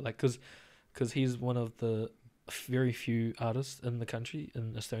 oh, because he's one of the very few artists in the country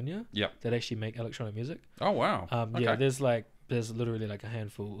in Estonia that actually make electronic music. Oh wow. Okay. Yeah, there's literally a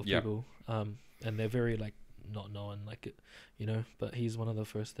handful of people, and they're very not known but he's one of the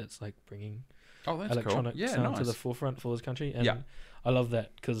first that's bringing electronic sound to the forefront for his country, and I love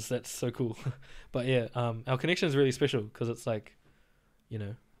that because that's so cool. But our connection is really special because it's but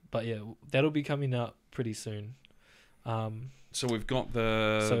that'll be coming out pretty soon. So we've got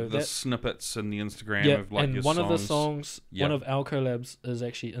the snippets in the Instagram of and your one songs. of the songs, one of our collabs is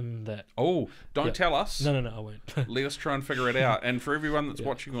actually in that. Oh, don't tell us. No, I won't. Let us try and figure it out. And for everyone that's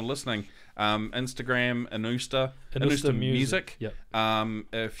watching or listening, Instagram, Inusta Music. Yep.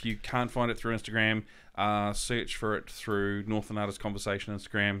 If you can't find it through Instagram, search for it through Northland Artists Conversation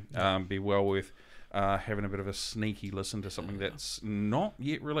Instagram. Be well worth having a bit of a sneaky listen to something that's not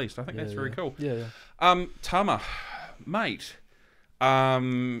yet released. I think that's very cool. Tama, mate, how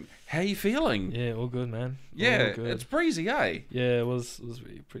you feeling? Yeah, all good, man. Yeah, good. It's breezy, eh? Yeah, it was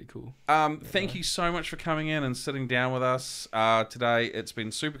really pretty cool. Thank you so much for coming in and sitting down with us today. It's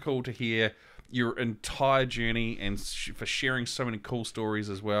been super cool to hear your entire journey and for sharing so many cool stories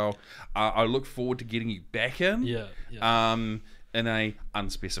as well. I look forward to getting you back in. In a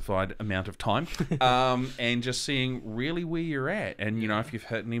unspecified amount of time, and just seeing really where you're at, and if you've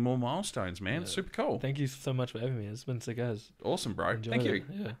hit any more milestones, man. Super cool. Thank you so much for having me. It's been sick as. Awesome, bro. Thank you.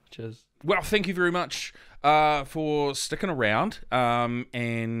 Yeah, cheers. Well, thank you very much for sticking around,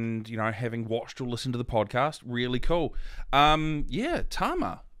 and having watched or listened to the podcast. Really cool.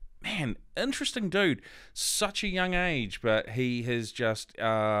 Tama. Man, interesting dude. Such a young age, but he has just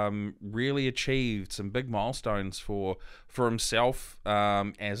really achieved some big milestones for himself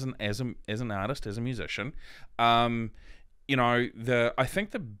as an artist, as a musician. I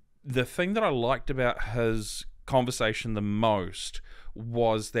think the thing that I liked about his conversation the most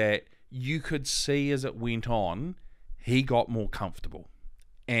was that you could see as it went on, he got more comfortable,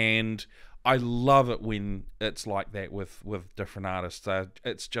 and I love it when it's like that with different artists.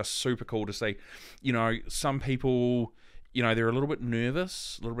 It's just super cool to see. Some people, they're a little bit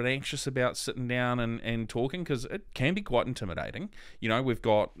nervous, a little bit anxious about sitting down and talking because it can be quite intimidating. We've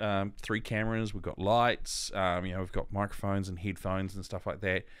got 3 cameras, we've got lights, we've got microphones and headphones and stuff like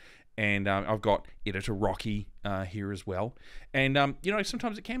that. And I've got Editor Rocky here as well. And,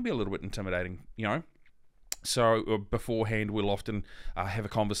 sometimes it can be a little bit intimidating, So beforehand, we'll often have a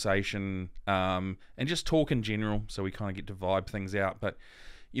conversation and just talk in general, so we kind of get to vibe things out. But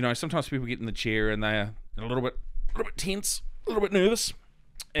sometimes people get in the chair and they're a little bit tense, a little bit nervous,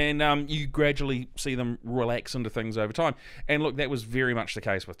 and you gradually see them relax into things over time. And look, that was very much the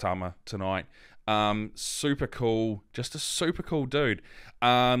case with Tama tonight. Super cool, just a super cool dude.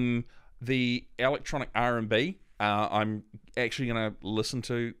 The electronic R&B, I'm actually going to listen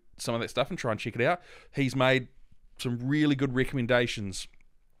to some of that stuff and try and check it out. He's made some really good recommendations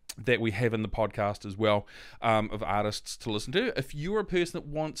that we have in the podcast as well, of artists to listen to. If you're a person that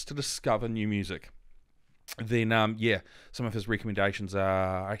wants to discover new music, then yeah, some of his recommendations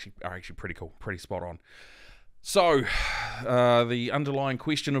are actually pretty cool, pretty spot on. So the underlying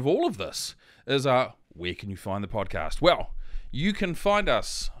question of all of this is, where can you find the podcast? Well, you can find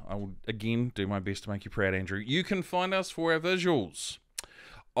us. I will again do my best to make you proud, Andrew. You can find us for our visuals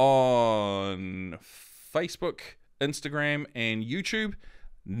on Facebook, Instagram, and YouTube.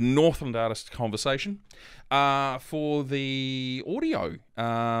 Northland Artists Conversation. For the audio,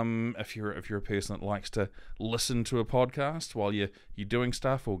 if you're a person that likes to listen to a podcast while you're doing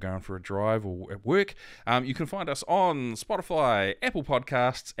stuff or going for a drive or at work, you can find us on Spotify, Apple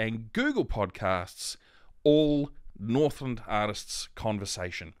Podcasts, and Google Podcasts, all Northland Artists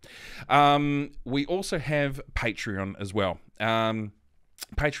Conversation. We also have Patreon as well.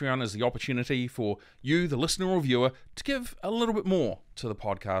 Patreon is the opportunity for you, the listener or viewer, to give a little bit more to the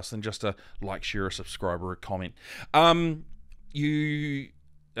podcast than just a like, share, a subscribe, or a comment. You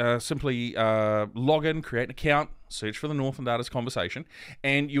simply log in, create an account, search for the Northland Artists Conversation,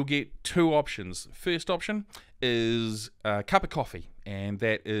 and you'll get two options. First option is a cup of coffee, and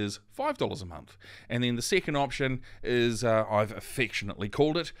that is $5 a month. And then the second option is, I've affectionately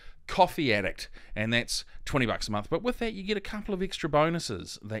called it, Coffee Addict, and that's $20 a month. But with that, you get a couple of extra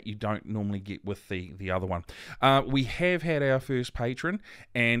bonuses that you don't normally get with the other one. We have had our first patron,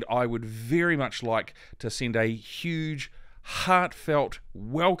 and I would very much like to send a huge, heartfelt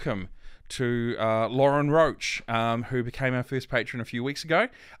welcome to Lauren Roach, who became our first patron a few weeks ago.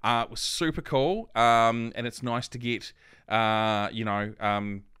 It was super cool, and it's nice to get,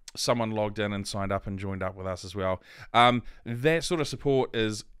 someone logged in and signed up and joined up with us as well. That sort of support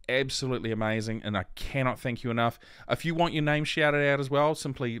is absolutely amazing, and I cannot thank you enough. If you want your name shouted out as well,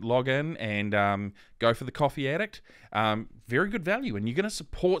 simply log in and go for the Coffee Addict. Very good value, and you're going to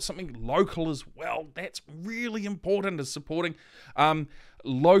support something local as well. That's really important, is supporting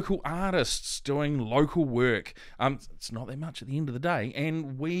local artists doing local work. It's not that much at the end of the day,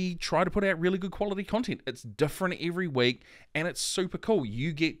 and we try to put out really good quality content. It's different every week, and it's super cool.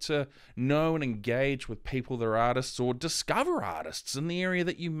 You get to know and engage with people that are artists, or discover artists in the area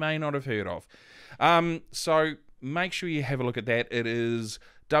that you may not have heard of. So make sure you have a look at that. It is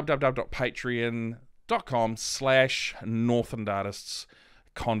www.patreon.com/Northland Artists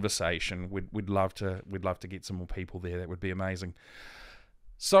Conversation. We'd love to get some more people there. That would be amazing.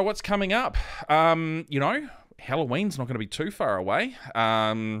 So what's coming up? Halloween's not going to be too far away.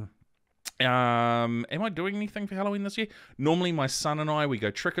 Am I doing anything for Halloween this year? Normally my son and I, we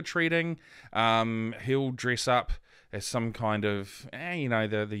go trick-or-treating. He'll dress up as some kind of,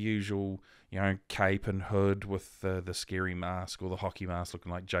 the usual, cape and hood with the scary mask, or the hockey mask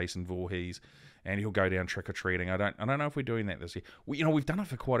looking like Jason Voorhees, and he'll go down trick-or-treating. I don't know if we're doing that this year. We've done it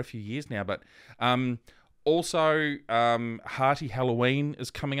for quite a few years now, but also, Hearty Halloween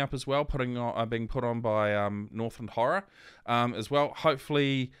is coming up as well, being put on by Northland Horror as well.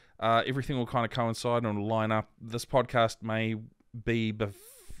 Hopefully, everything will kind of coincide and line up. This podcast may be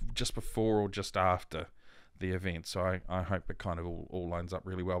just before or just after the event, so I hope it kind of all lines up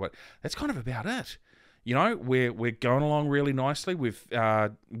really well. But that's kind of about it. We're going along really nicely. We've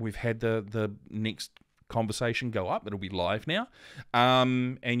had the next conversation go up. It'll be live now,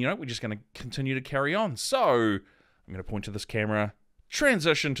 and we're just going to continue to carry on. So I'm going to point to this camera,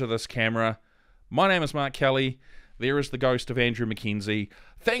 transition to this camera. My name is Mark Kelly. There is the ghost of Andrew McKenzie.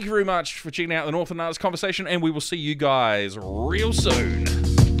 Thank you very much for checking out the Northland Artists Conversation, and we will see you guys real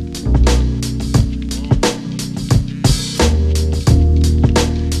soon.